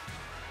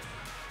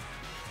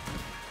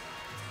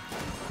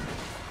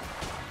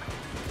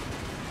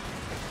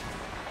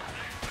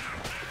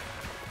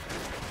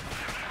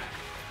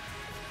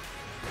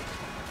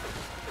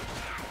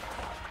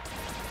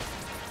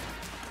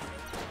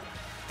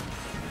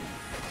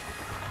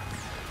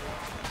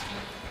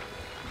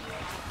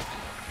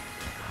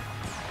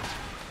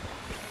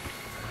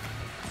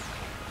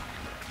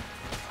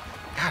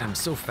 God, I'm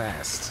so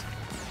fast.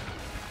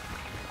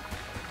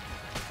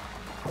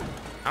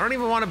 I don't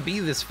even want to be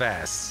this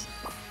fast.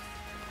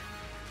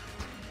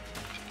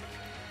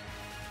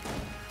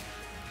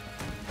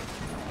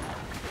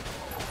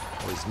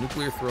 All these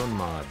nuclear thrown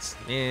mods.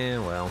 Yeah,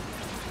 well.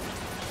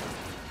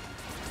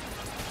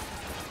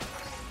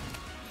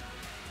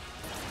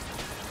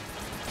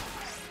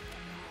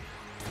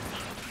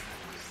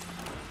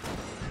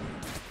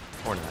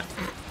 Or not.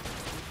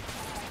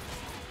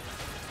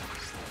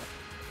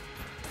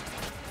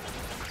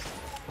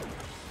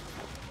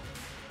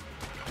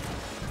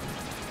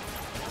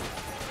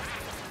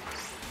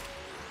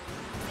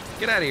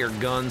 Get out of here,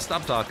 gun.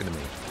 Stop talking to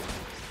me.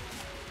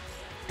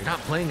 You're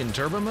not playing in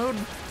turbo mode?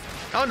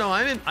 Oh no,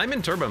 I'm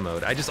in turbo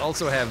mode. I just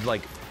also have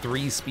like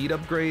 3 speed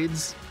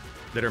upgrades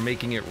that are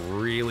making it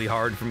really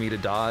hard for me to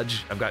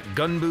dodge. I've got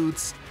gun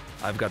boots,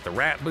 I've got the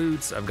rat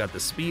boots, I've got the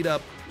speed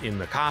up in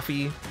the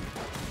coffee.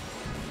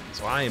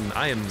 So I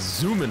am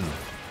zooming.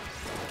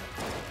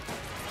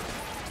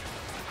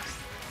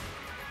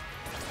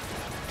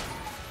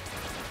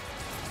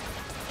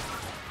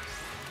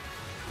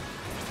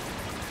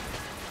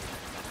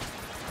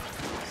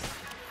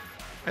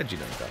 How'd you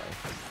not die?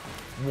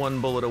 1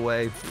 bullet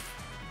away.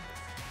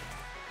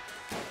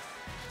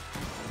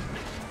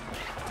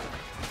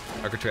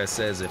 Arcatraz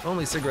says, if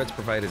only cigarettes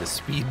provided a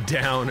speed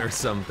down or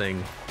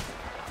something.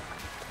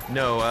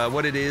 No,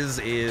 what it is,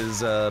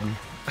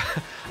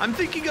 I'm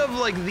thinking of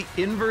like the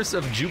inverse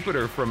of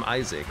Jupiter from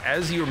Isaac.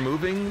 As you're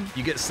moving,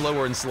 you get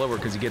slower and slower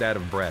because you get out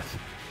of breath.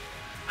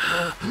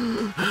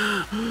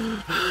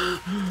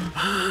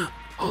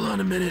 Hold on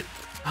a minute.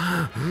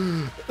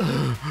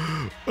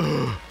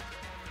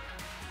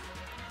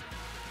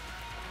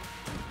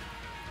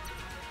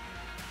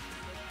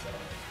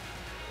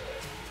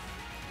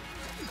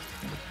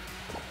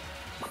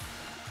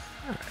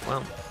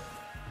 Well,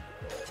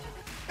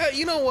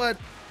 you know what?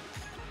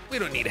 We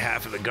don't need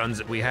half of the guns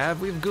that we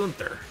have. We have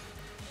Gunther.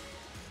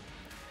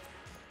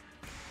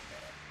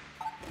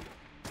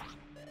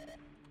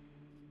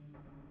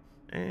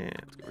 And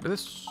let's get rid of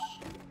this.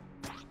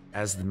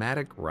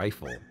 Asthmatic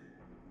rifle.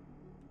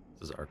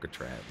 This is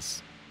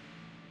Arcatraz.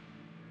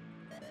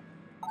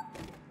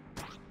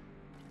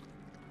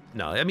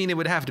 No, I mean, it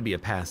would have to be a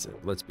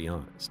passive, let's be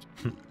honest.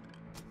 You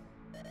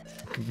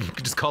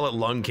could just call it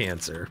lung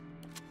cancer.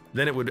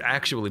 Then it would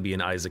actually be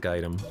an Isaac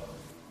item.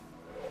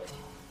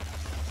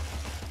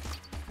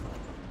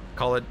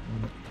 Call it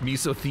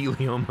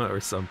mesothelioma or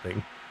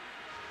something.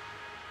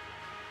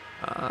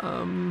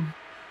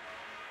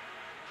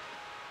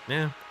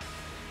 Yeah.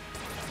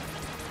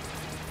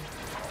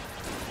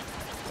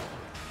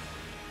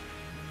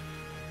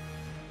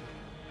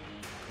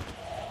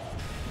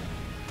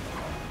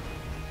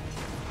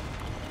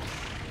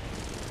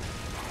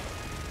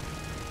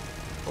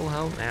 Full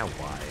health? Ah,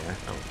 why? I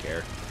don't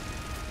care.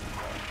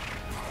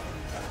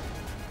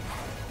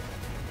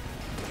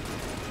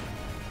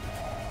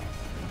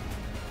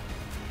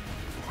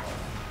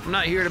 I'm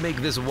not here to make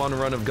this one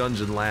run of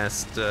Gungeon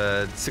last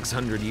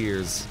 600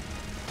 years.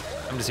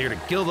 I'm just here to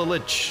kill the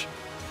Lich.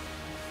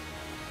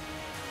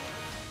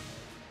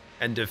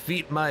 And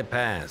defeat my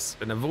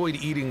past, and avoid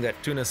eating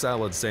that tuna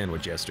salad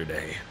sandwich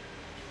yesterday.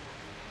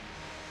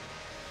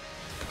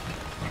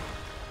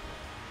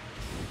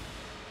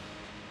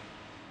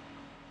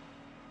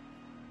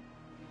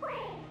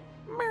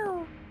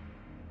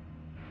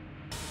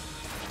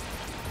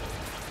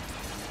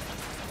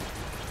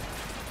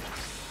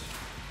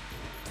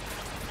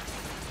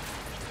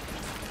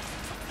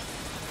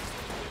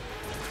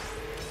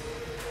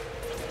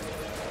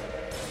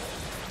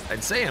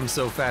 I'd say I'm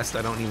so fast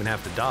I don't even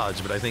have to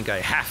dodge, but I think I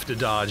have to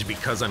dodge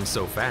because I'm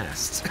so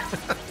fast.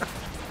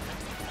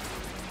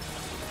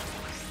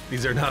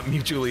 These are not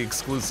mutually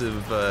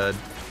exclusive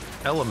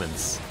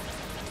elements.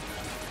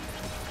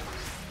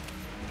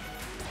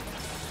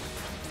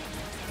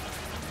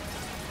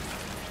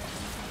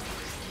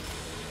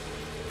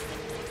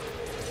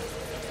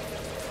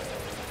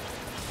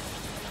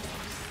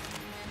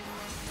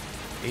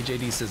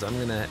 AJD says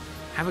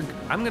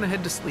I'm gonna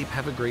head to sleep,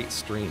 have a great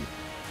stream.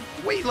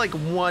 Wait like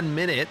 1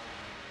 minute.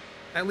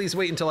 At least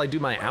wait until I do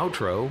my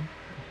outro.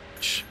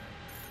 Shh.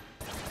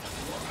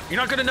 You're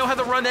not gonna know how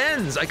the run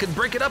ends. I could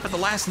break it up at the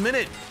last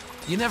minute.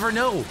 You never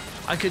know.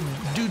 I could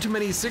do too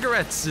many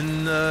cigarettes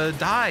and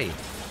die.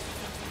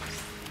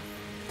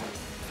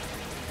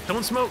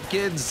 Don't smoke,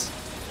 kids.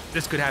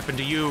 This could happen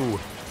to you.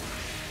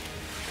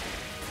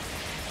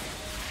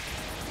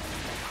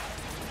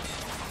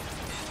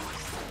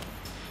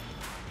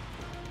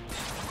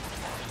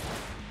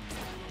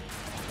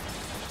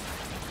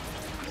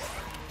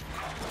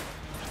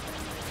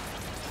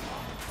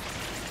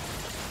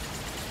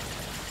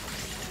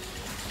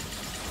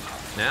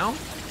 Now?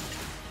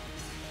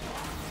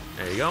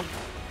 There you go.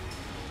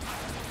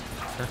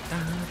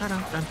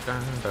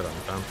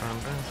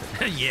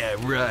 Yeah,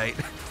 right.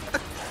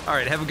 All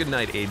right, have a good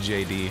night,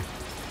 AJD.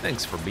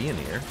 Thanks for being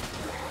here.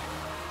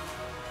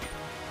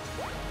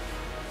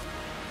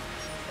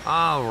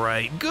 All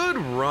right, good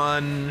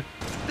run.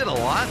 Did a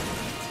lot.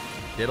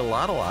 Did a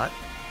lot.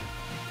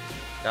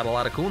 Got a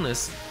lot of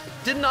coolness.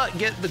 Did not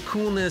get the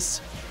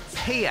coolness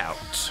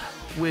payout,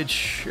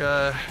 which,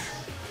 well,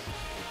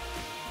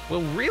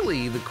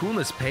 really, the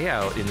coolness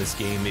payout in this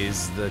game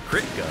is the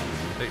crit gun.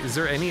 Is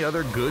there any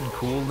other good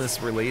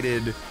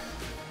coolness-related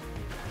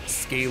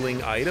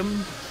scaling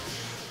item?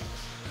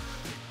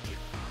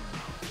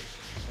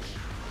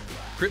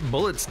 Crit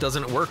bullets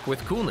doesn't work with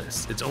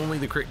coolness. It's only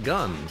the crit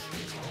gun.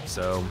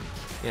 So,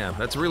 yeah,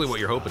 that's really what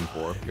you're hoping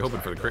for. You're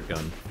hoping for the crit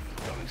gun.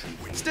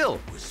 Still,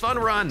 fun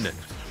run.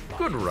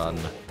 Good run.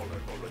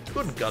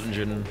 Good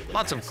Gungeon.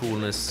 Lots of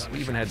coolness. We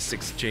even had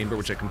 6th chamber,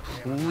 which I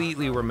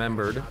completely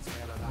remembered.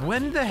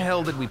 When the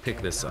hell did we pick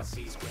this up?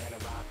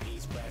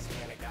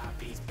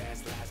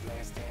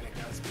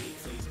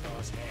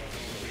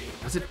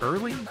 Was it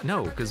early?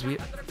 No, because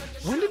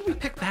when did we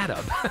pick that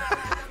up?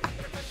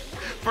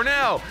 For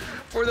now,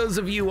 for those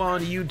of you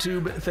on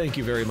YouTube, thank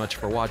you very much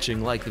for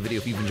watching. Like the video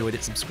if you've enjoyed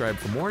it, subscribe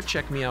for more.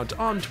 Check me out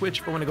on Twitch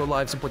for when I go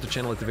live. Support the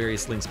channel at the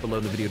various links below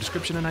in the video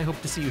description, and I hope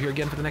to see you here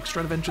again for the next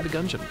run of Enter the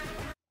Gungeon.